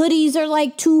 hoodies are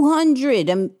like $200.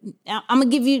 I'm gonna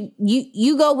give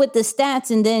you go with the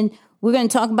stats, and then we're gonna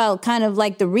talk about kind of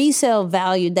like the resale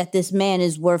value that this man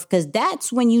is worth, because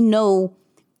that's when you know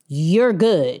you're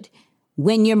good.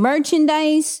 When your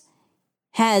merchandise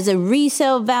has a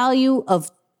resale value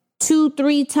of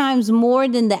 2-3 times more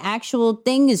than the actual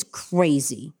thing is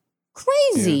crazy.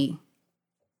 Crazy.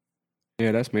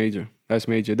 Yeah, that's major. That's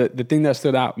major. The thing that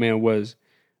stood out, man, was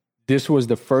this was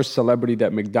the first celebrity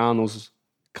that McDonald's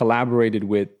collaborated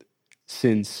with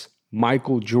since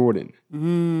Michael Jordan.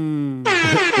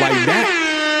 Like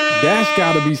that's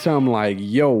got to be something like,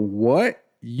 yo, what?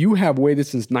 You have waited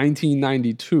since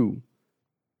 1992.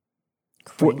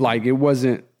 For, like, it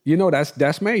wasn't,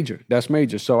 that's major. That's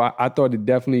major. So I thought it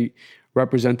definitely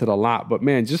represented a lot. But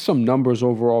man, just some numbers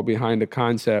overall behind the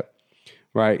concept,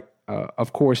 right?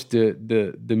 Of course,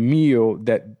 the meal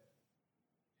that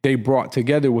they brought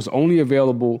together was only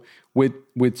available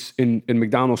in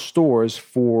McDonald's stores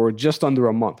for just under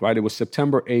a month, right? It was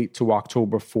September 8th to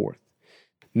October 4th.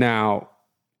 Now,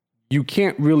 you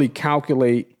can't really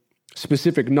calculate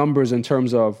specific numbers in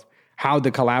terms of how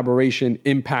the collaboration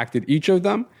impacted each of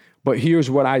them, but here's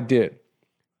what I did.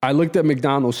 I looked at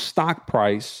McDonald's stock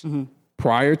price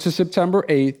prior to September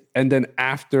 8th and then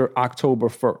after October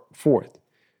 4th.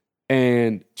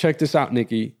 And check this out,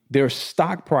 Nikki. Their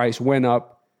stock price went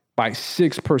up by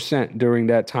 6% during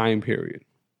that time period.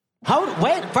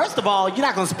 Wait, first of all, you're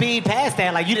not going to speed past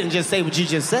that like you didn't just say what you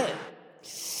just said.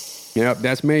 Yep,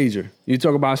 that's major. You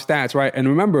talk about stats, right? And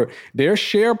remember, their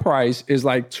share price is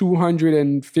like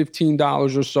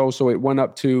 $215 or so. So it went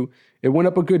up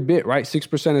a good bit, right?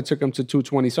 6%, it took them to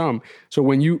 220 some. So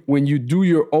when you do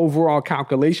your overall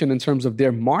calculation in terms of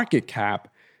their market cap,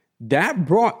 that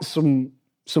brought some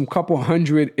couple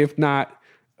hundred, if not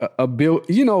a bill,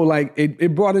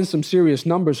 it brought in some serious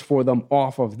numbers for them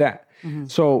off of that.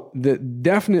 So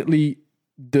definitely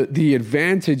the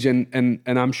advantage, and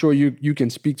I'm sure you can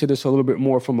speak to this a little bit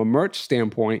more from a merch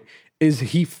standpoint, is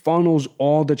he funnels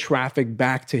all the traffic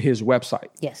back to his website.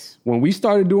 Yes. When we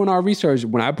started doing our research,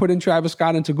 when I put in Travis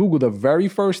Scott into Google, the very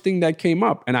first thing that came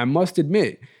up, and I must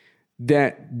admit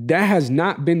that has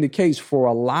not been the case for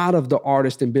a lot of the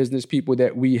artists and business people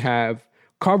that we have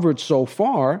covered so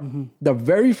far. The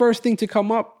very first thing to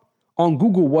come up on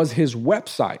Google was his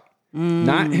website,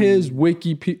 not his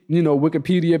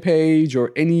Wikipedia page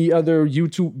or any other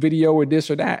YouTube video or this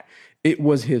or that. It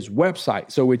was his website.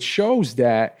 So it shows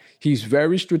that he's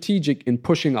very strategic in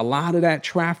pushing a lot of that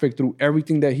traffic through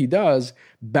everything that he does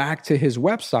back to his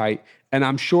website. And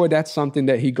I'm sure that's something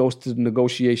that he goes to the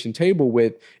negotiation table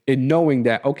with, in knowing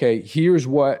that, okay, here's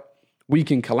what we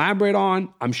can collaborate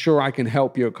on. I'm sure I can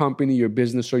help your company, your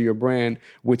business, or your brand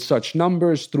with such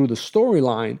numbers through the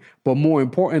storyline. But more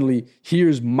importantly,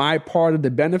 here's my part of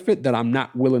the benefit that I'm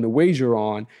not willing to wager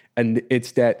on. And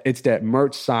it's that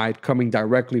merch side coming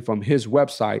directly from his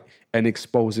website and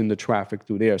exposing the traffic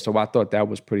through there. So I thought that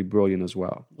was pretty brilliant as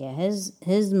well. Yeah,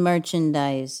 his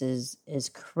merchandise is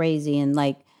crazy. And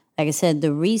like I said,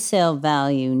 the resale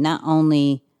value, not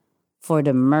only for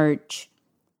the merch,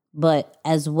 but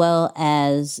as well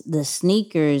as the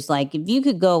sneakers. Like if you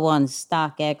could go on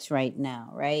StockX right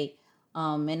now, right?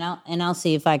 And I'll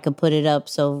see if I could put it up.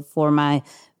 So for my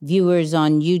viewers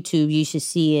on YouTube, you should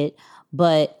see it.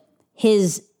 But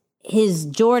his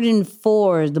Jordan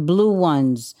 4s, the blue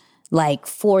ones, like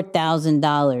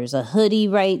 $4,000. A hoodie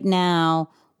right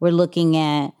now, we're looking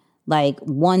at like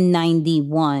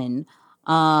 $191.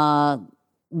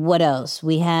 What else?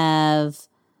 We have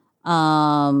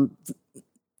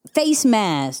face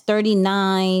mask,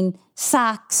 $39,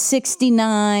 socks,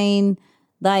 $69,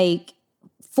 like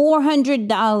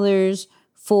 $400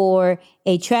 for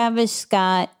a Travis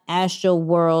Scott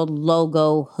Astroworld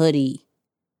logo hoodie.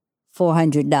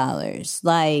 $400.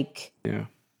 Like, yeah.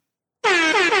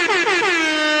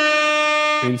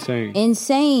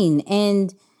 Insane.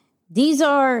 And these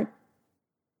are,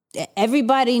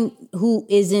 everybody who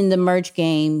is in the merch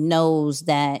game knows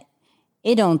that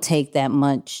it don't take that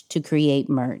much to create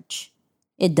merch.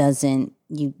 It doesn't.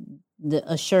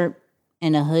 A shirt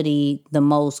and a hoodie, the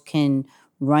most can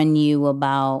run you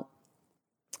about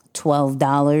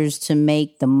 $12 to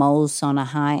make the most on a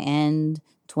high end,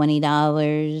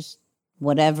 $20,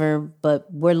 whatever.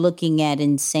 But we're looking at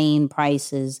insane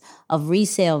prices of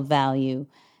resale value,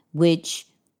 which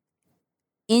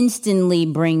instantly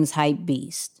brings hype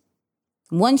beast.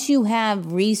 Once you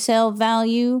have resale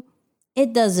value,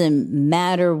 it doesn't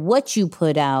matter what you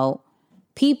put out.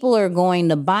 People are going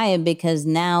to buy it because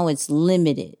now it's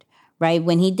limited, right?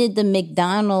 When he did the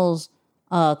McDonald's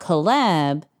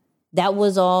collab, that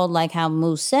was all like how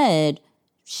Moose said,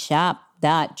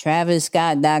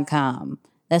 shop.travisscott.com.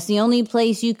 That's the only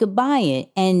place you could buy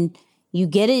it. And you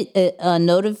get a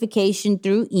notification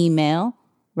through email,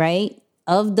 right,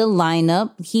 of the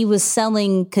lineup. He was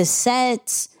selling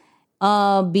cassettes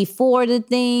before the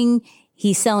thing.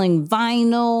 He's selling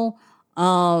vinyl.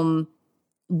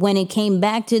 When it came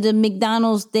back to the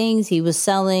McDonald's things, he was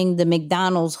selling the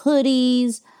McDonald's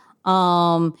hoodies.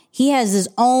 He has his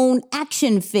own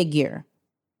action figure.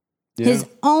 Yeah. His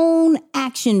own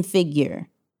action figure.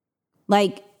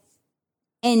 Like,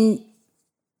 and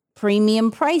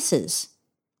premium prices.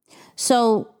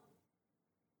 So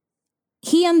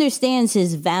he understands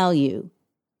his value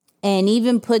and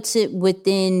even puts it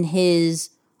within his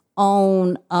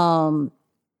own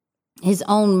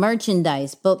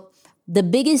merchandise. But the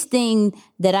biggest thing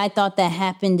that I thought that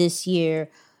happened this year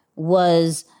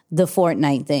was the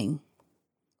Fortnite thing.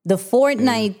 The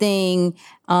Fortnite thing,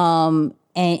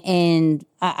 and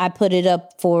I put it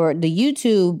up for the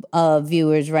YouTube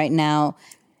viewers right now.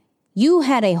 You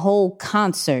had a whole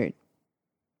concert.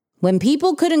 When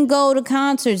people couldn't go to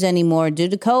concerts anymore due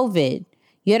to COVID,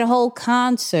 you had a whole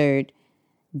concert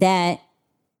that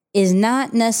is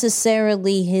not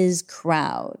necessarily his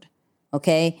crowd,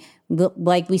 okay?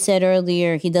 Like we said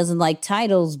earlier, he doesn't like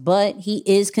titles, but he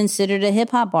is considered a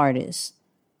hip-hop artist,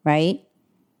 right?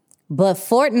 But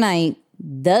Fortnite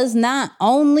does not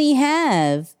only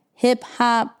have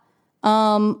hip-hop,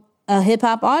 a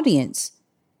hip-hop audience.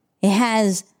 It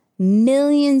has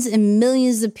millions and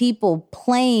millions of people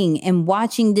playing and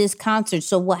watching this concert.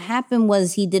 So what happened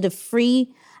was he did a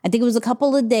free, I think it was a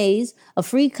couple of days, a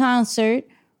free concert,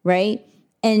 right?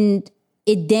 And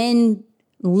it then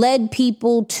led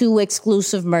people to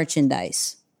exclusive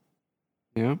merchandise,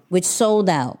 which sold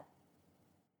out.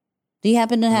 Do you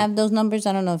happen to have those numbers?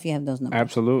 I don't know if you have those numbers.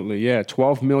 Absolutely, yeah.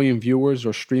 12 million viewers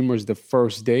or streamers the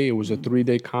first day. It was a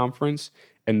 3-day conference,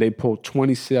 and they pulled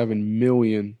 27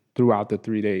 million throughout the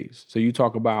 3 days. So you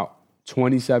talk about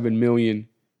 27 million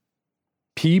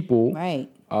people, right?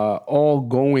 All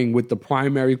going with the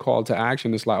primary call to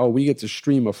action. It's like, oh, we get to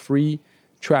stream a free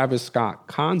Travis Scott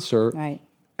concert, right?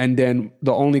 And then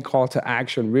the only call to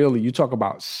action, really, you talk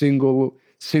about single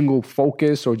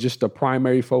focus or just the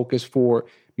primary focus for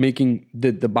making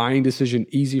the buying decision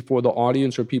easy for the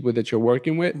audience or people that you're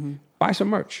working with. Buy some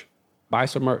merch.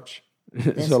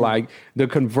 So like the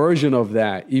conversion of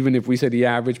that, even if we say the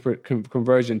average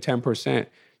conversion 10%,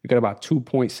 you got about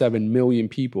 2.7 million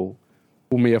people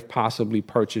who may have possibly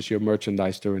purchased your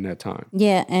merchandise during that time.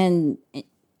 Yeah, and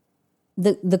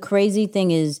the crazy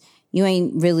thing is you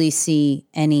ain't really see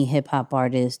any hip hop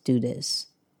artists do this.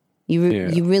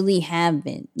 You really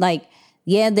haven't. Like,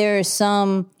 yeah, there are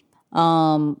some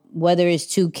whether it's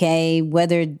 2K,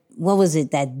 what was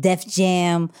it, that Def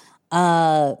Jam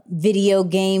video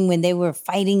game when they were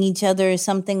fighting each other or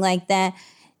something like that.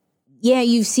 Yeah,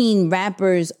 you've seen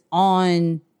rappers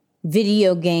on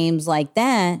video games like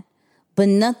that, but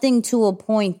nothing to a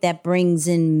point that brings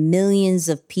in millions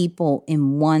of people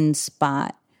in one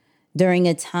spot during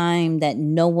a time that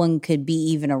no one could be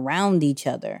even around each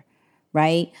other,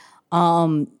 right?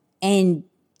 And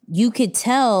you could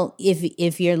tell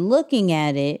if you're looking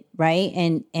at it, right?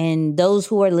 And those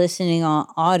who are listening on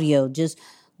audio, just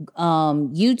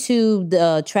YouTube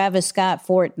the Travis Scott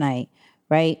Fortnite,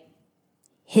 right?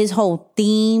 His whole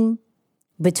theme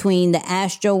between the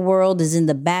Astro World is in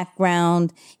the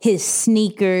background. His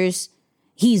sneakers,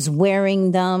 he's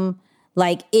wearing them.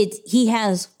 Like he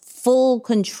has full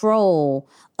control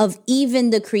of even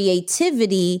the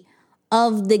creativity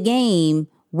of the game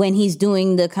when he's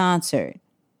doing the concert,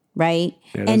 right?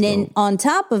 Yeah, and then dope. On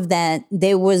top of that,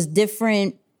 there was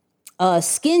different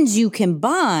skins you can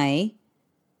buy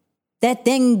that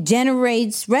then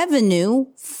generates revenue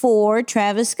for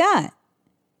Travis Scott.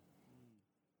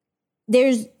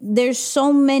 There's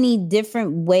so many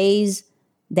different ways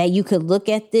that you could look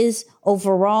at this.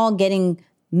 Overall, getting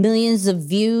millions of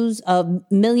views of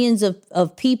millions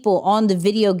of people on the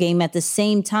video game at the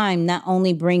same time not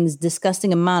only brings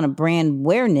disgusting amount of brand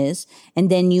awareness, and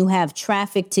then you have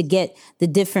traffic to get the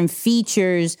different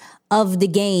features of the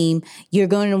game. You're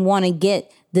going to want to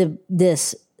get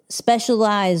this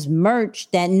specialized merch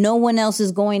that no one else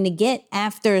is going to get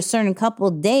after a certain couple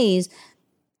of days.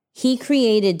 He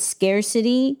created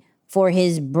scarcity for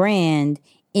his brand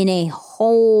in a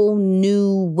whole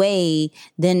new way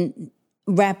than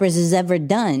rappers has ever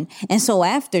done. And so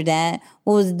after that,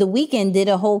 The Weeknd did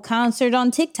a whole concert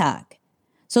on TikTok.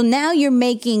 So now you're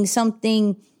making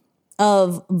something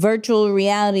of virtual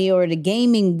reality or the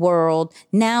gaming world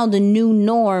now the new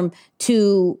norm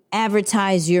to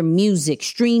advertise your music,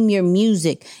 stream your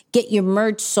music, get your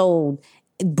merch sold,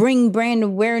 bring brand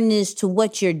awareness to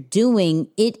what you're doing.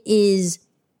 It is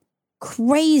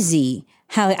crazy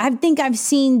how I think I've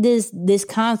seen this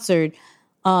concert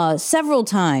several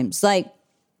times. Like,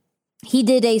 he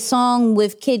did a song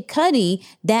with Kid Cudi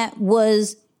that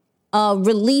was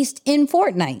released in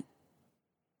Fortnite.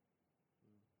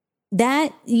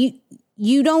 That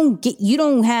you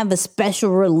don't have a special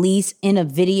release in a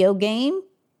video game,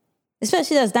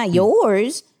 especially that's not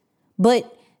yours.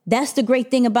 But that's the great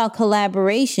thing about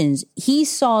collaborations. He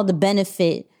saw the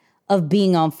benefit of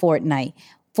being on Fortnite.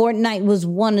 Fortnite was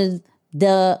one of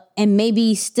the, and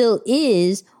maybe still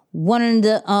is, one of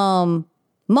the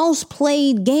most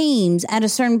played games at a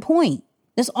certain point.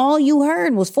 That's all you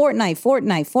heard was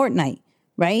Fortnite,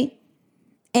 right?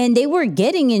 And they were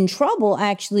getting in trouble,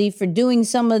 actually, for doing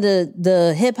some of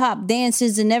the hip-hop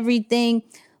dances and everything.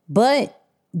 But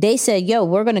they said, yo,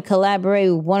 we're going to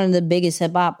collaborate with one of the biggest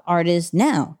hip-hop artists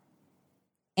now.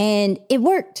 And it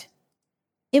worked.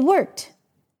 It worked.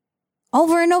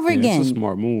 Over and over again. It's a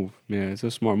smart move. Yeah, it's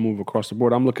a smart move across the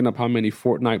board. I'm looking up how many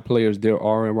Fortnite players there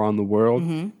are around the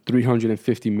world.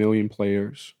 350 million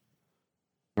players.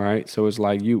 All right. So it's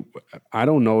like I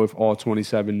don't know if all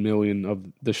 27 million of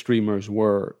the streamers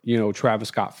were, Travis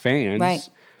Scott fans. Right.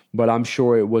 But I'm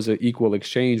sure it was an equal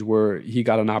exchange where he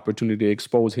got an opportunity to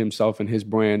expose himself and his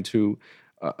brand to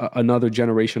another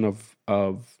generation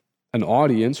of an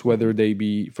audience, whether they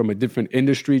be from a different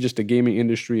industry, just the gaming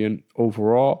industry and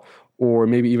overall, or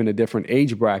maybe even a different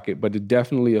age bracket. But it's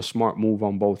definitely a smart move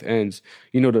on both ends.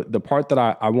 The part that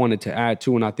I wanted to add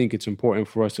to, and I think it's important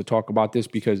for us to talk about this,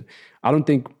 because I don't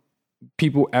think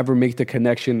people ever make the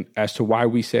connection as to why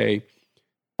we say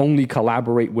only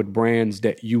collaborate with brands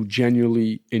that you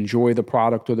genuinely enjoy the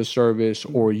product or the service,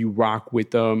 or you rock with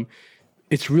them.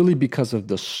 It's really because of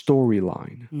the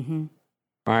storyline.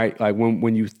 All right. Like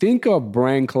when you think of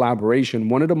brand collaboration,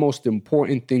 one of the most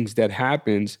important things that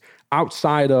happens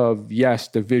outside of, yes,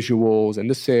 the visuals and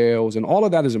the sales and all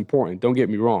of that is important. Don't get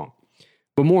me wrong.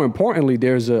 But more importantly,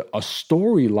 there's a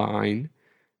storyline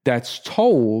that's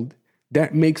told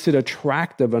that makes it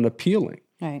attractive and appealing.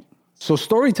 Right. So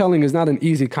storytelling is not an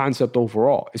easy concept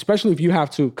overall, especially if you have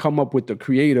to come up with the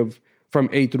creative from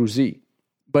A through Z.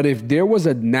 But if there was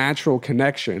a natural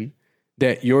connection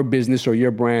that your business or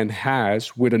your brand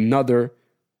has with another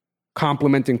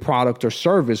complementing product or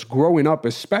service growing up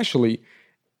especially,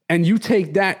 and you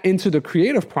take that into the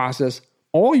creative process,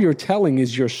 all you're telling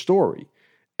is your story.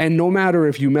 And no matter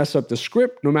if you mess up the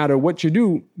script, no matter what you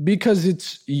do, because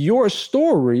it's your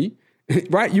story,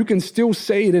 right? You can still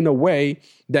say it in a way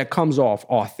that comes off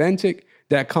authentic,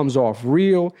 that comes off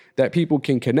real, that people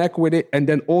can connect with it. And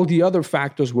then all the other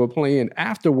factors will play in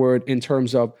afterward in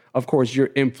terms of course, your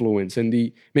influence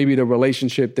and maybe the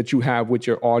relationship that you have with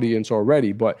your audience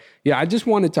already. But yeah, I just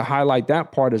wanted to highlight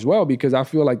that part as well, because I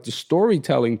feel like the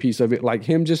storytelling piece of it, like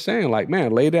him just saying like,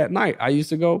 man, late at night, I used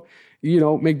to go,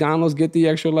 McDonald's, get the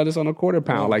extra lettuce on a quarter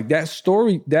pound. Like that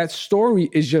story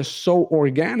is just so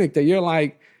organic that you're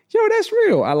like, yo, that's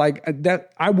real. I like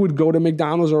that. I would go to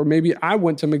McDonald's, or maybe I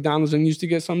went to McDonald's and used to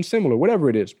get something similar, whatever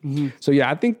it is. Mm-hmm. So yeah,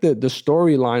 I think that the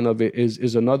storyline of it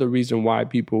is another reason why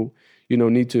people,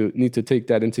 need to take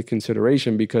that into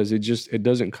consideration, because it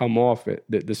doesn't come off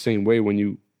the same way when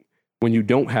you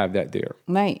don't have that there.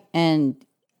 Right. And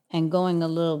going a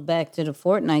little back to the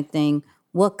Fortnite thing,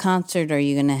 what concert are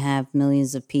you going to have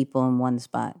millions of people in one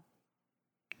spot?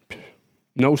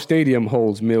 No stadium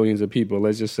holds millions of people.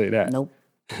 Let's just say that. Nope.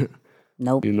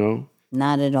 Nope.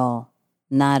 Not at all.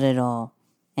 Not at all.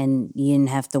 And you didn't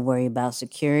have to worry about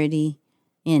security.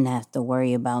 You didn't have to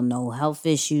worry about no health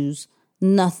issues.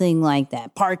 Nothing like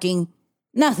that. Parking.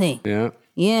 Nothing. Yeah.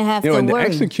 You didn't have to and worry. The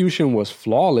execution was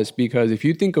flawless, because if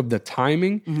you think of the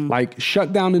timing, like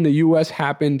shutdown in the U.S.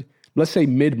 happened, let's say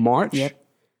mid-March. Yep.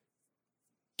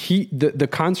 The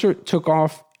concert took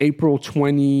off April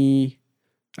 20.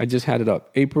 I just had it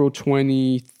up. April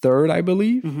 23rd, I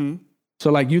believe. Mm-hmm. So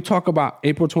like you talk about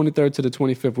April 23rd to the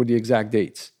 25th with the exact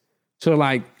dates. So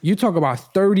like you talk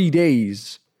about 30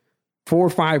 days, 4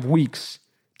 or 5 weeks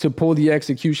to pull the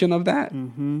execution of that.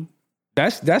 Mm-hmm.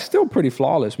 That's still pretty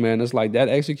flawless, man. It's like that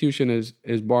execution is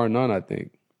bar none, I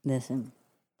think. Listen,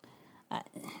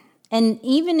 and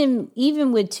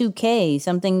even with 2K,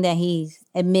 something that he's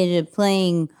admitted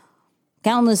playing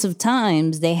countless of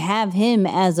times, they have him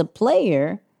as a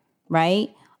player,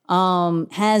 right?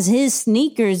 Has his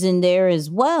sneakers in there as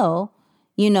well.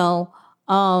 The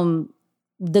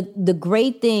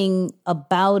great thing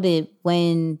about it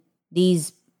when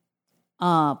these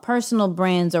personal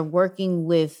brands are working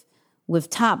with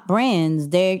top brands,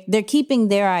 they're keeping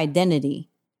their identity.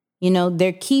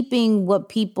 They're keeping what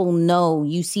people know.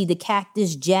 You see the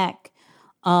Cactus Jack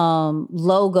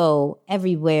logo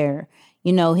everywhere.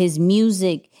 His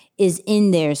music is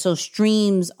in there, so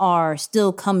streams are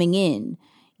still coming in.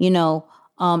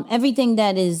 Everything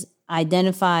that is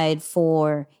identified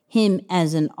for him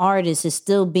as an artist is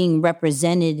still being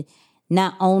represented,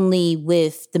 not only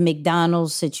with the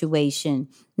McDonald's situation,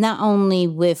 not only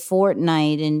with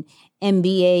Fortnite and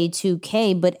NBA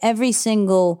 2K, but every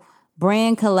single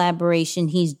brand collaboration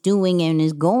he's doing and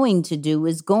is going to do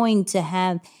is going to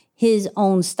have his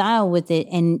own style with it.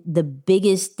 And the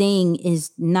biggest thing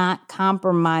is not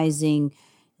compromising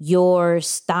your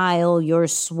style, your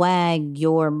swag,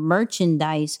 your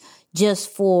merchandise just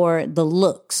for the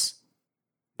looks.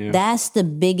 Yeah. That's the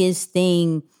biggest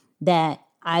thing that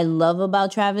I love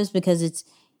about Travis, because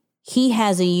he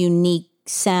has a unique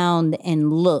sound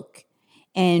and look.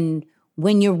 And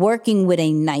when you're working with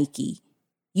a Nike,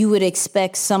 you would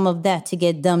expect some of that to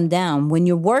get dumbed down. When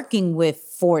you're working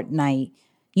with Fortnite,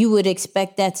 you would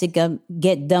expect that to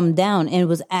get dumbed down, and it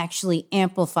was actually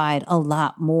amplified a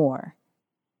lot more.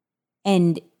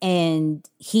 And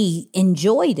he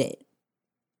enjoyed it.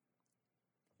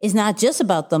 It's not just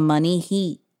about the money.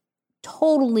 He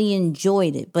totally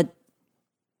enjoyed it. But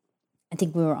I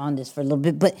think we were on this for a little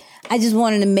bit, but I just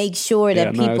wanted to make sure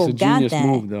that people got that.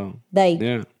 Move, though.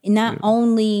 Not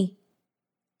only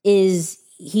is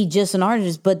he just an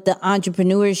artist, but the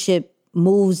entrepreneurship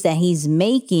moves that he's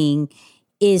making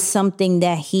is something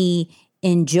that he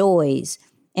enjoys.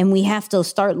 And we have to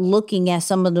start looking at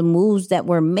some of the moves that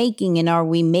we're making, and are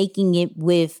we making it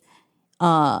with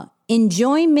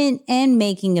enjoyment and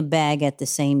making a bag at the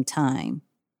same time?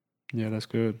 Yeah, that's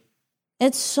good.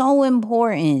 It's so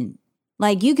important.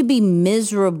 Like, you could be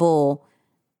miserable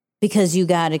because you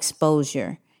got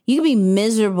exposure. You could be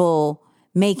miserable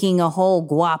making a whole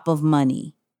guap of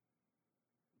money.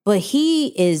 But he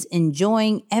is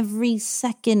enjoying every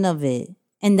second of it.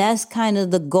 And that's kind of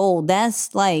the goal.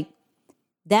 That's a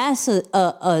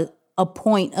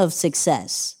point of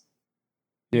success.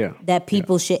 Yeah. That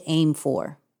people should aim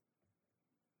for.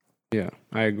 Yeah,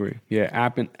 I agree.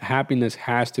 Yeah, happiness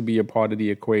has to be a part of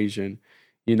the equation,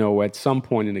 at some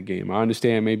point in the game. I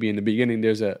understand maybe in the beginning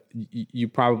you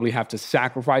probably have to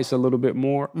sacrifice a little bit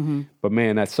more. Mm-hmm. But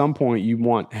man, at some point you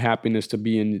want happiness to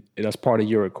be as part of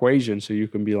your equation, so you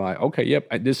can be like, okay, yep,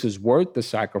 this is worth the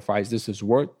sacrifice. This is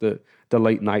worth the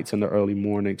late nights and the early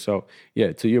morning. So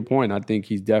yeah, to your point, I think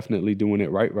he's definitely doing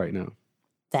it right now.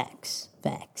 Facts.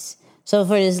 So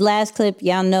for this last clip,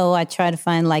 y'all know I try to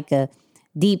find like a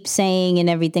deep saying and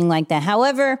everything like that.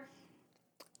 However,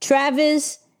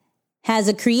 Travis has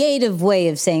a creative way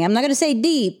of saying, I'm not going to say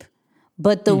deep,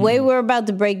 but the way we're about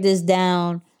to break this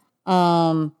down,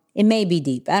 it may be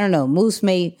deep. I don't know. Moose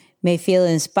may feel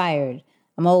inspired.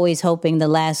 I'm always hoping the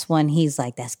last one, he's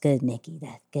like, that's good, Nikki.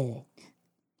 That's good.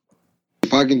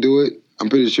 If I can do it, I'm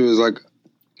pretty sure it's like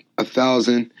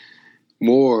 1,000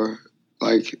 more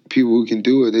like people who can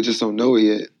do it. They just don't know it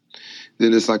yet.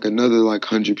 Then it's like another like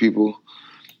 100 people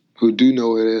who do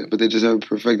know it, but they just haven't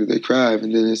perfected their craft.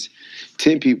 And then it's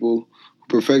 10 people who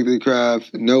perfected the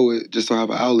craft, know it, just don't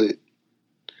have an outlet.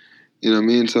 You know what I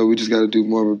mean? So we just got to do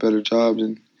more of a better job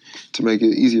to make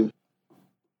it easier.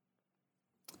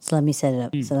 So let me set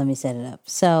it up.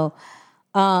 So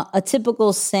a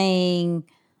typical saying,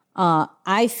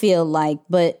 I feel like,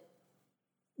 but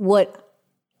what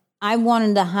I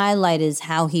wanted to highlight is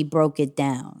how he broke it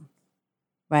down,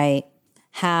 right?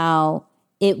 How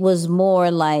it was more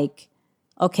like,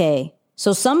 okay,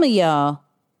 so some of y'all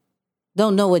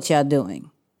don't know what y'all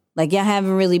doing. Like y'all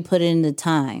haven't really put in the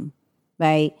time,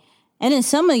 right? And then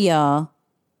some of y'all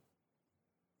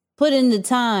put in the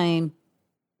time,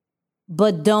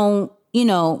 but don't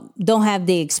have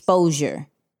the exposure,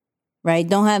 right?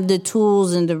 Don't have the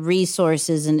tools and the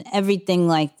resources and everything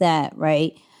like that,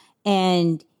 right?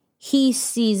 And he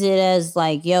sees it as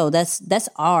like, yo, that's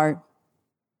our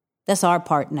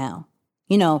part now.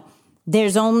 You know,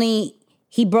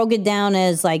 he broke it down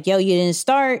as like, yo, you didn't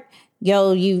start.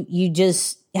 Yo, you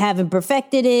just haven't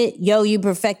perfected it. Yo, you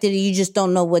perfected it. You just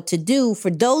don't know what to do.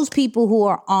 For those people who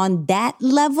are on that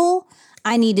level,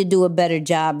 I need to do a better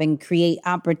job and create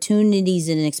opportunities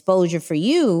and exposure for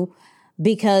you,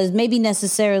 because maybe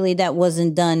necessarily that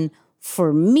wasn't done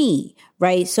for me,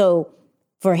 right? So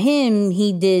for him,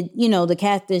 he did, the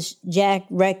Cactus Jack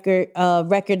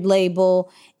record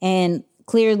label, and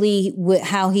clearly with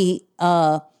how he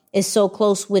is so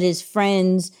close with his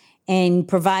friends and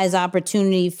provides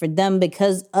opportunity for them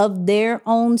because of their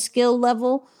own skill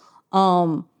level.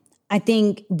 I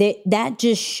think that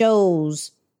just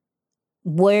shows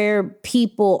where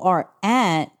people are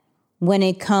at when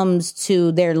it comes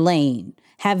to their lane.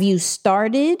 Have you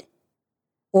started?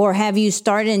 Or have you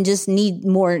started and just need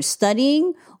more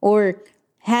studying? Or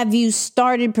have you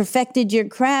started, perfected your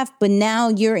craft, but now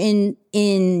you're in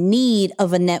need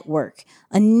of a network,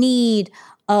 a need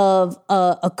of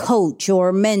a coach or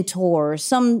a mentor,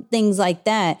 some things like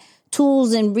that,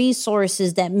 tools and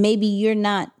resources that maybe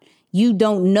you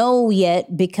don't know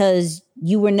yet because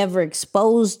you were never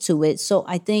exposed to it. So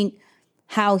I think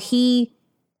how he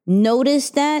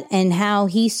noticed that and how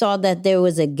he saw that there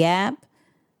was a gap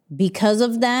because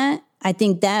of that, I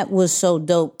think that was so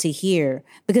dope to hear.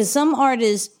 Because some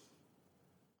artists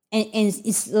and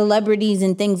celebrities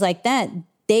and things like that,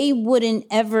 they wouldn't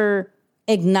ever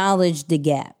acknowledge the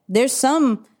gap. There's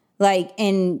some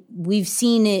and we've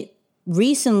seen it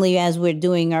recently as we're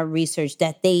doing our research,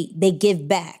 that they give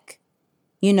back,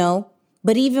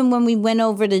 But even when we went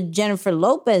over the Jennifer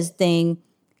Lopez thing,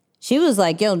 she was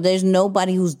like, yo, there's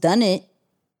nobody who's done it.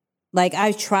 Like,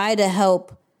 I try to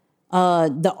help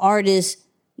the artists,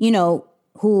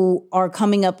 who are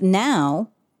coming up now,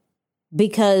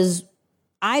 because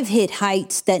I've hit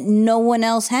heights that no one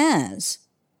else has.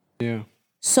 Yeah.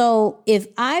 So if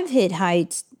I've hit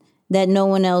heights that no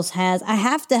one else has, I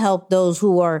have to help those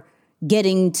who are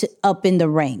getting up in the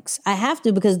ranks. I have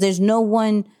to, because there's no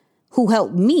one who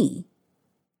helped me.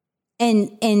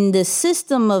 And the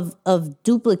system of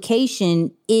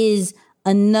duplication is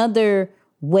another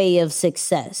way of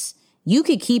success. You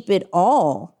could keep it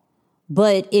all,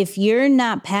 but if you're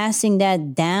not passing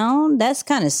that down, that's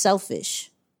kind of selfish.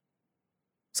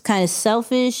 It's kind of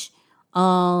selfish,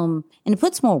 and it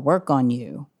puts more work on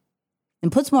you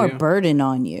and puts more burden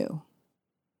on you.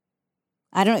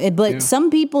 But some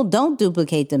people don't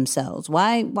duplicate themselves.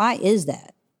 Why is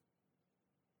that?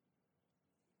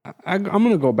 I'm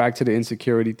going to go back to the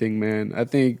insecurity thing, man. I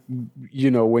think,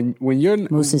 when you're...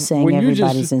 Moose is saying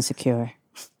everybody's insecure.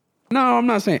 No, I'm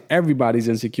not saying everybody's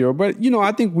insecure, but,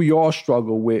 I think we all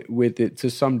struggle with it to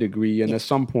some degree and at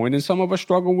some point, and some of us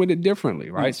struggle with it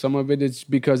differently, right? Some of it is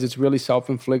because it's really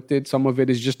self-inflicted. Some of it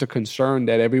is just a concern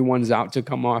that everyone's out to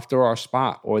come after our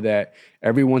spot, or that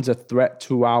everyone's a threat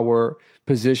to our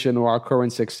position or our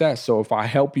current success. So if I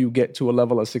help you get to a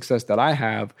level of success that I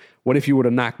have, what if you were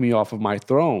to knock me off of my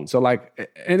throne? So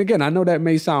and again, I know that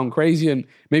may sound crazy and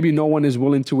maybe no one is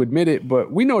willing to admit it,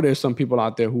 but we know there's some people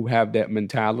out there who have that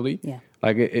mentality. Yeah.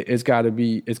 Like it's gotta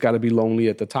be lonely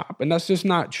at the top. And that's just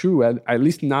not true, at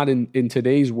least not in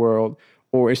today's world,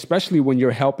 or especially when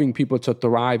you're helping people to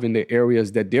thrive in the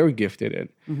areas that they're gifted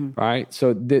in, right?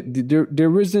 So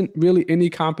there isn't really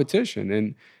any competition.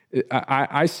 And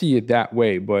I see it that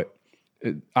way, but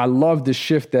I love the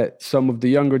shift that some of the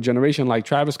younger generation, like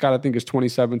Travis Scott, I think is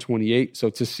 27, 28.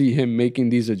 So to see him making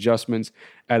these adjustments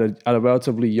at a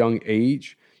relatively young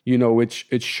age, you know, it's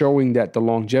showing that the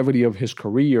longevity of his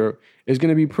career is going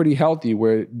to be pretty healthy,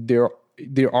 where there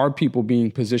are people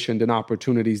being positioned in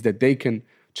opportunities that they can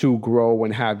to grow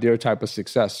and have their type of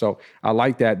success. So I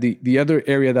like that. The other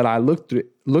area that I looked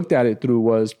at it through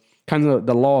was kind of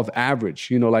the law of average.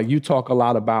 You know, like you talk a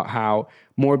lot about how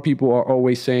more people are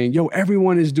always saying, yo,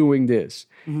 everyone is doing this.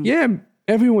 Mm-hmm. Yeah,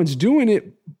 everyone's doing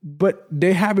it, but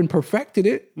they haven't perfected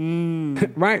it,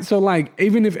 right? So like,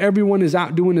 even if everyone is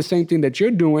out doing the same thing that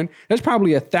you're doing, there's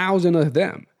probably 1,000 of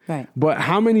them. Right. But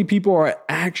how many people are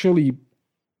actually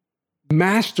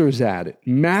masters at it,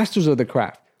 masters of the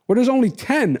craft? Well, there's only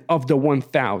 10 of the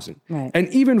 1,000. Right. And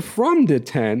even from the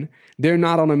 10, they're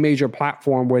not on a major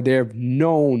platform where they're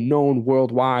known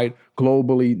worldwide,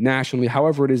 globally, nationally,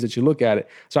 however it is that you look at it.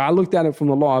 So I looked at it from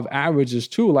the law of averages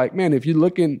too. Like, man, if you're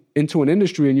looking into an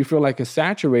industry and you feel like it's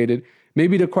saturated,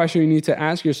 maybe the question you need to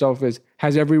ask yourself is,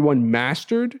 has everyone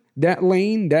mastered that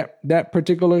lane, that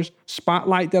particular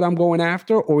spotlight that I'm going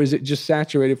after? Or is it just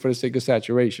saturated for the sake of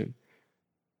saturation?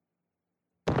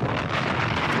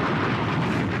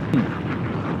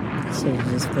 Should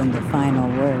have just been the final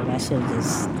word. I should have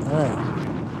just,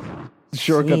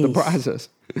 shortcut the process.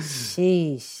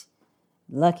 Sheesh.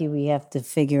 Lucky we have to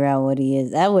figure out what he is.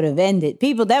 That would have ended.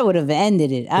 People, that would have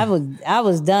ended it. I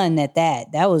was done at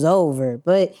that. That was over.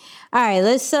 But all right,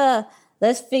 let's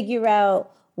figure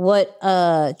out what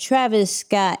Travis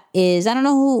Scott is. I don't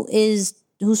know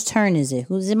whose turn is it?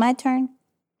 Is it my turn?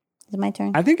 Is it my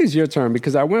turn? I think it's your turn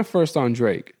because I went first on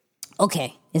Drake.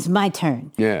 Okay, it's my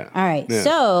turn. Yeah. All right. Yeah.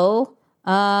 So,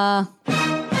 out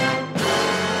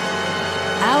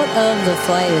of the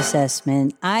flight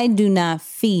assessment, I do not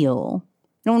feel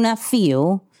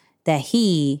that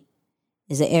he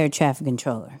is an air traffic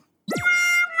controller.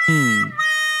 I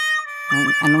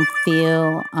don't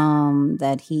feel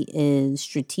that he is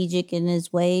strategic in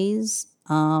his ways.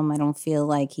 I don't feel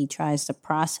like he tries to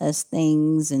process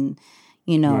things and,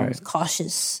 is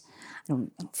cautious. I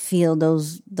don't feel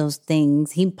those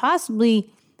things. He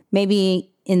possibly maybe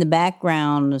in the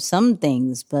background of some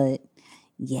things, but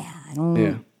yeah, I don't.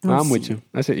 Yeah, I'm with you.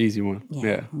 That's an easy one.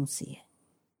 Yeah, I don't see it.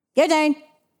 Your turn.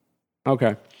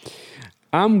 Okay,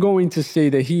 I'm going to say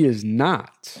that he is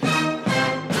not.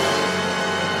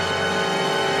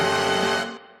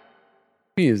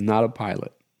 He is not a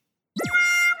pilot.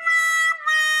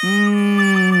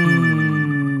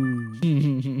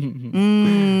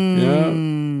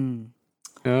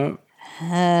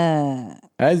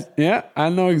 Yeah. I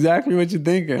know exactly what you're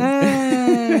thinking.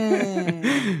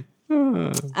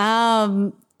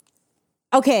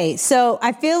 Okay, so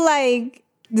I feel like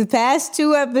the past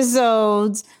 2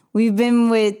 episodes we've been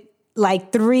with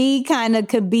like 3 kind of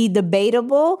could be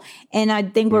debatable, and I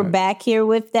think we're back here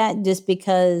with that just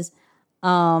because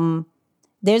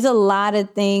there's a lot of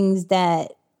things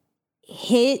that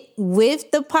hit with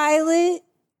the pilot,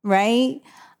 right?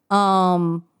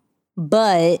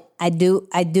 But I do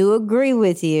agree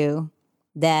with you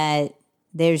that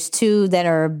there's 2 that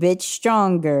are a bit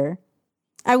stronger.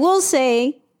 I will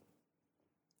say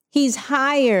he's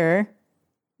higher,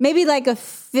 maybe like a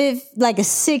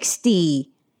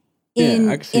 60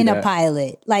 in a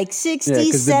pilot, like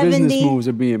 60, 70. The business moves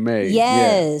are being made.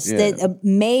 Yes, that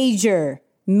major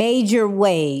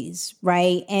ways,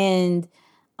 right? And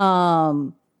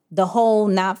the whole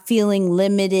not feeling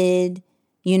limited,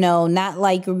 not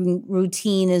like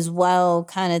routine as well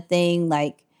kind of thing.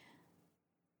 Like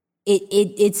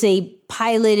it's a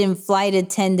pilot and flight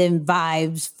attendant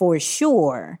vibes for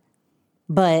sure.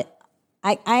 But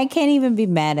I can't even be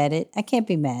mad at it. I can't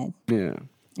be mad. Yeah.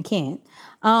 I can't.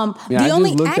 I just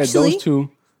looked at those 2.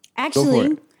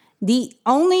 Actually, the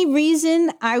only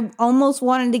reason I almost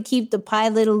wanted to keep the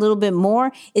pilot a little bit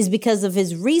more is because of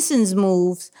his recent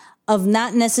moves of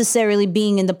not necessarily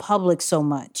being in the public so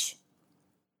much.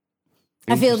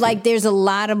 I feel like there's a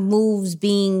lot of moves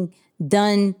being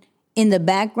done in the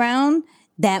background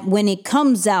that when it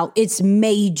comes out, it's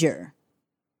major,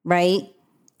 right?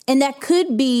 And that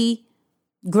could be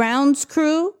grounds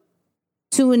crew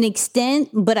to an extent,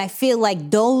 but I feel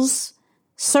like those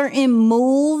certain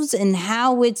moves and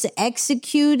how it's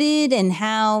executed and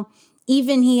how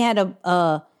even he had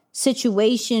a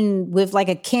situation with like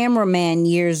a cameraman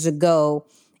years ago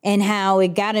and how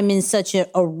it got him in such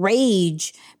a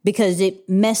rage because it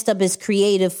messed up his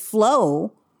creative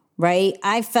flow, right?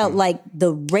 I felt like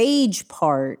the rage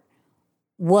part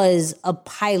was a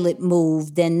pilot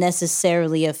move than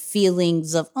necessarily a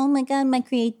feelings of, oh my God, my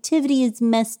creativity is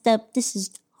messed up. This is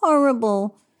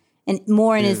horrible. And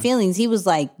more in his feelings, he was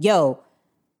like, yo,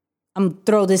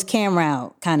 throw this camera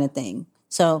out kind of thing.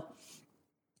 So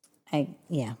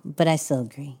but I still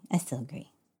agree.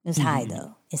 It's high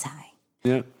though. It's high.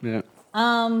 Yeah.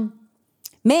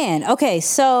 Man, okay,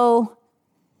 so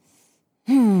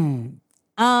all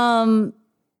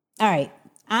right.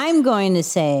 I'm going to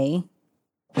say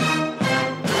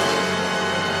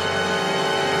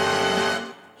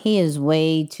he is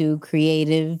way too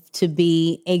creative to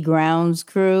be a grounds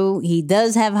crew. He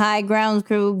does have high grounds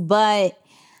crew, but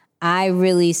I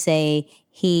really say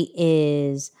he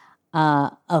is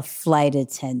a flight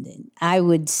attendant. I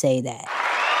would say that.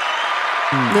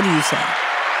 What do you say?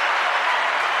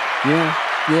 Yeah,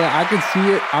 I could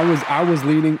see it. I was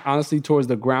leaning honestly towards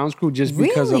the grounds crew just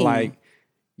because of like,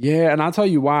 yeah, and I'll tell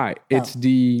you why. It's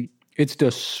the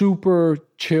super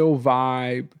chill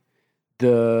vibe.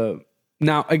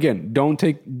 Now again,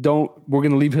 we're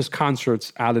gonna leave his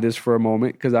concerts out of this for a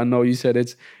moment because I know you said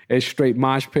it's straight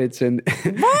mosh pits and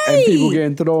and people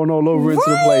getting thrown all over into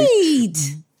the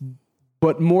place.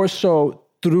 But more so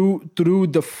through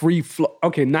the free flow.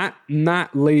 Okay, not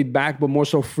laid back, but more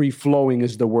so free flowing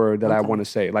is the word that I want to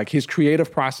say. Like his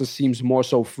creative process seems more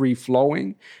so free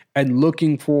flowing and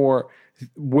looking for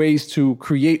ways to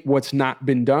create what's not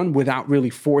been done without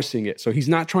really forcing it. So he's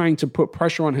not trying to put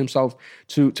pressure on himself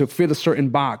to fit a certain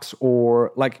box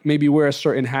or like maybe wear a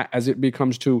certain hat as it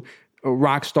becomes to a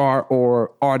rock star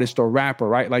or artist or rapper,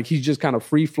 right? Like he's just kind of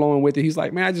free flowing with it. He's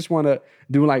like, man, I just want to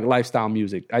do like lifestyle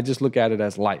music. I just look at it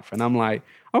as life. And I'm like,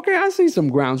 okay, I see some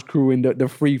grounds crew in the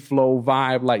free flow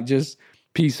vibe, like just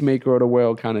Peacemaker of the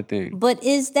world kind of thing. But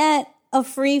is that a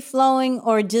free flowing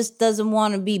or just doesn't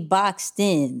want to be boxed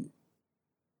in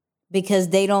because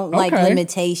they don't like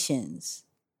limitations?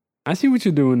 I see what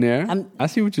you're doing there. I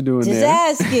see what you're doing just there.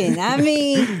 Just asking. I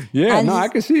mean, I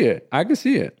can see it.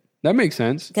 That makes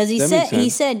sense. Because he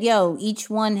said, yo, each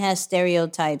one has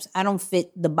stereotypes. I don't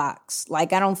fit the box.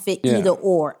 Like I don't fit either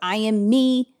or. I am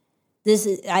me.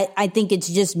 I think it's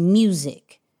just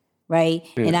music, right?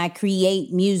 Yeah. And I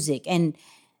create music. And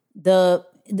the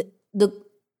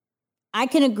I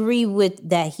can agree with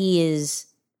that he is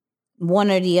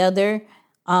one or the other.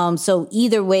 So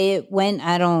either way it went,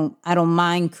 I don't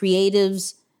mind.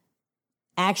 Creatives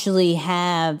actually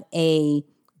have a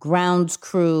grounds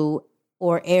crew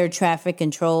or air traffic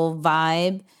control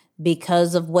vibe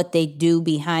because of what they do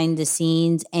behind the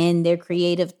scenes and their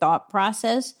creative thought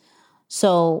process.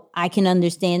 So I can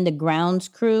understand the grounds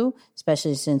crew,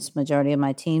 especially since majority of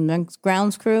my team is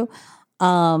grounds crew.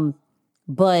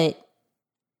 But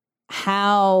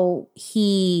how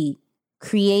he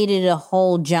created a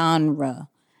whole genre,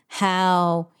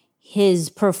 how his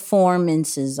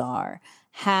performances are,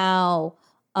 how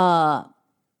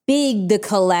big the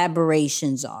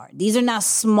collaborations are. These are not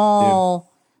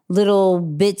small little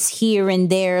bits here and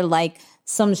there, like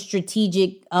some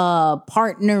strategic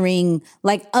partnering,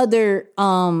 like other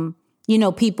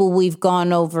people we've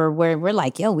gone over where we're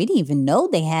like, yo, we didn't even know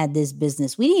they had this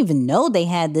business. We didn't even know they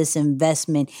had this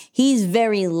investment. He's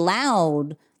very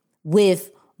loud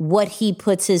with what he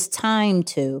puts his time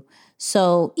to.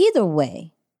 So either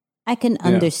way, I can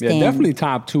understand. Yeah, definitely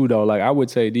top two though. Like I would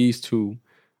say these two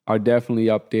are definitely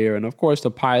up there. And of course the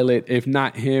pilot, if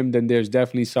not him, then there's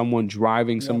definitely someone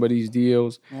driving some of these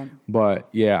deals. Yeah. But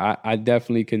yeah, I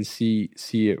definitely can see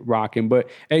it rocking. But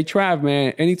hey, Trav,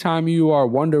 man, anytime you are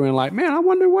wondering like, man, I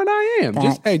wonder what I am.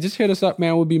 Just hit us up,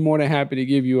 man. We'll be more than happy to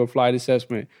give you a flight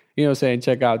assessment. You know what I'm saying?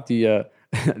 Check out the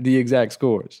exact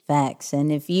scores. Facts.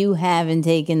 And if you haven't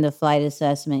taken the flight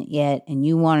assessment yet and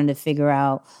you wanted to figure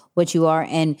out what you are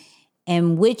and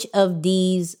which of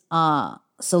these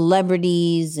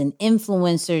celebrities and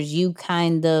influencers you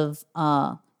kind of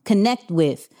connect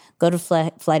with, go to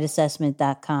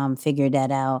flightassessment.com, figure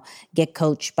that out, get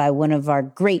coached by one of our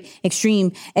great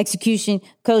extreme execution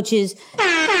coaches.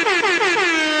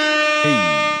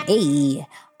 Hey.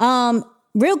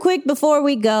 Real quick before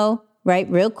we go,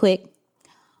 real quick.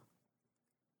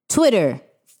 Twitter,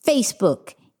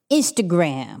 Facebook,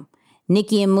 Instagram,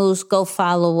 Nikki and Moose, go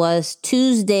follow us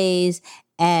Tuesdays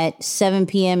at 7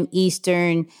 p.m.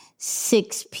 Eastern,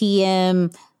 6 p.m.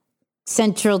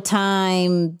 Central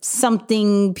Time,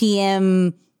 something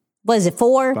p.m. What is it,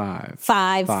 4?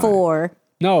 5. 4.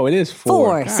 No, it is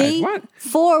 4. God, see? What?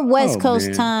 4 West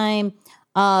Coast time.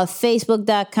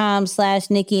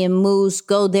 Facebook.com/Nikki and Moose.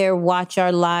 Go there, watch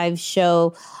our live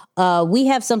show. We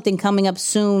have something coming up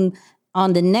soon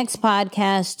on the next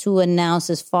podcast to announce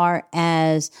as far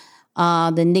as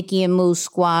the Nikki and Moose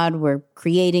squad. We're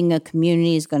creating a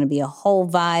community. It's going to be a whole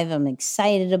vibe. I'm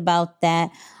excited about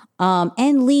that.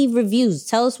 And leave reviews.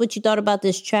 Tell us what you thought about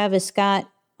this Travis Scott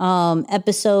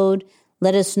episode.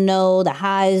 Let us know the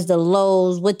highs, the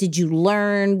lows. What did you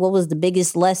learn? What was the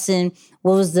biggest lesson?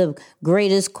 What was the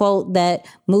greatest quote that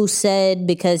Moose said?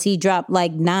 Because he dropped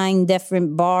like 9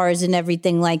 different bars and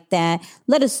everything like that.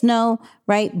 Let us know,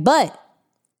 right? But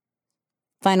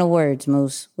final words,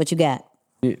 Moose. What you got?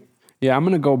 Yeah, I'm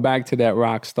going to go back to that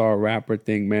rock star rapper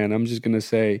thing, man. I'm just going to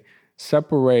say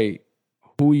separate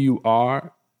who you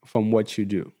are from what you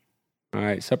do. All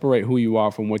right, separate who you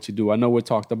are from what you do. I know we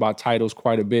talked about titles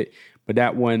quite a bit, but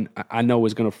that one I know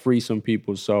is going to free some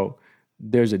people. So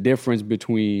there's a difference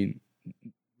between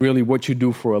really what you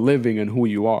do for a living and who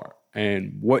you are.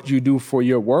 And what you do for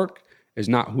your work is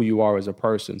not who you are as a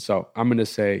person. So I'm going to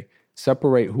say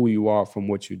separate who you are from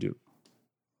what you do.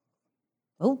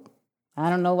 Oh, I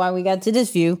don't know why we got to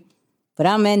this view, but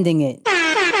I'm ending it.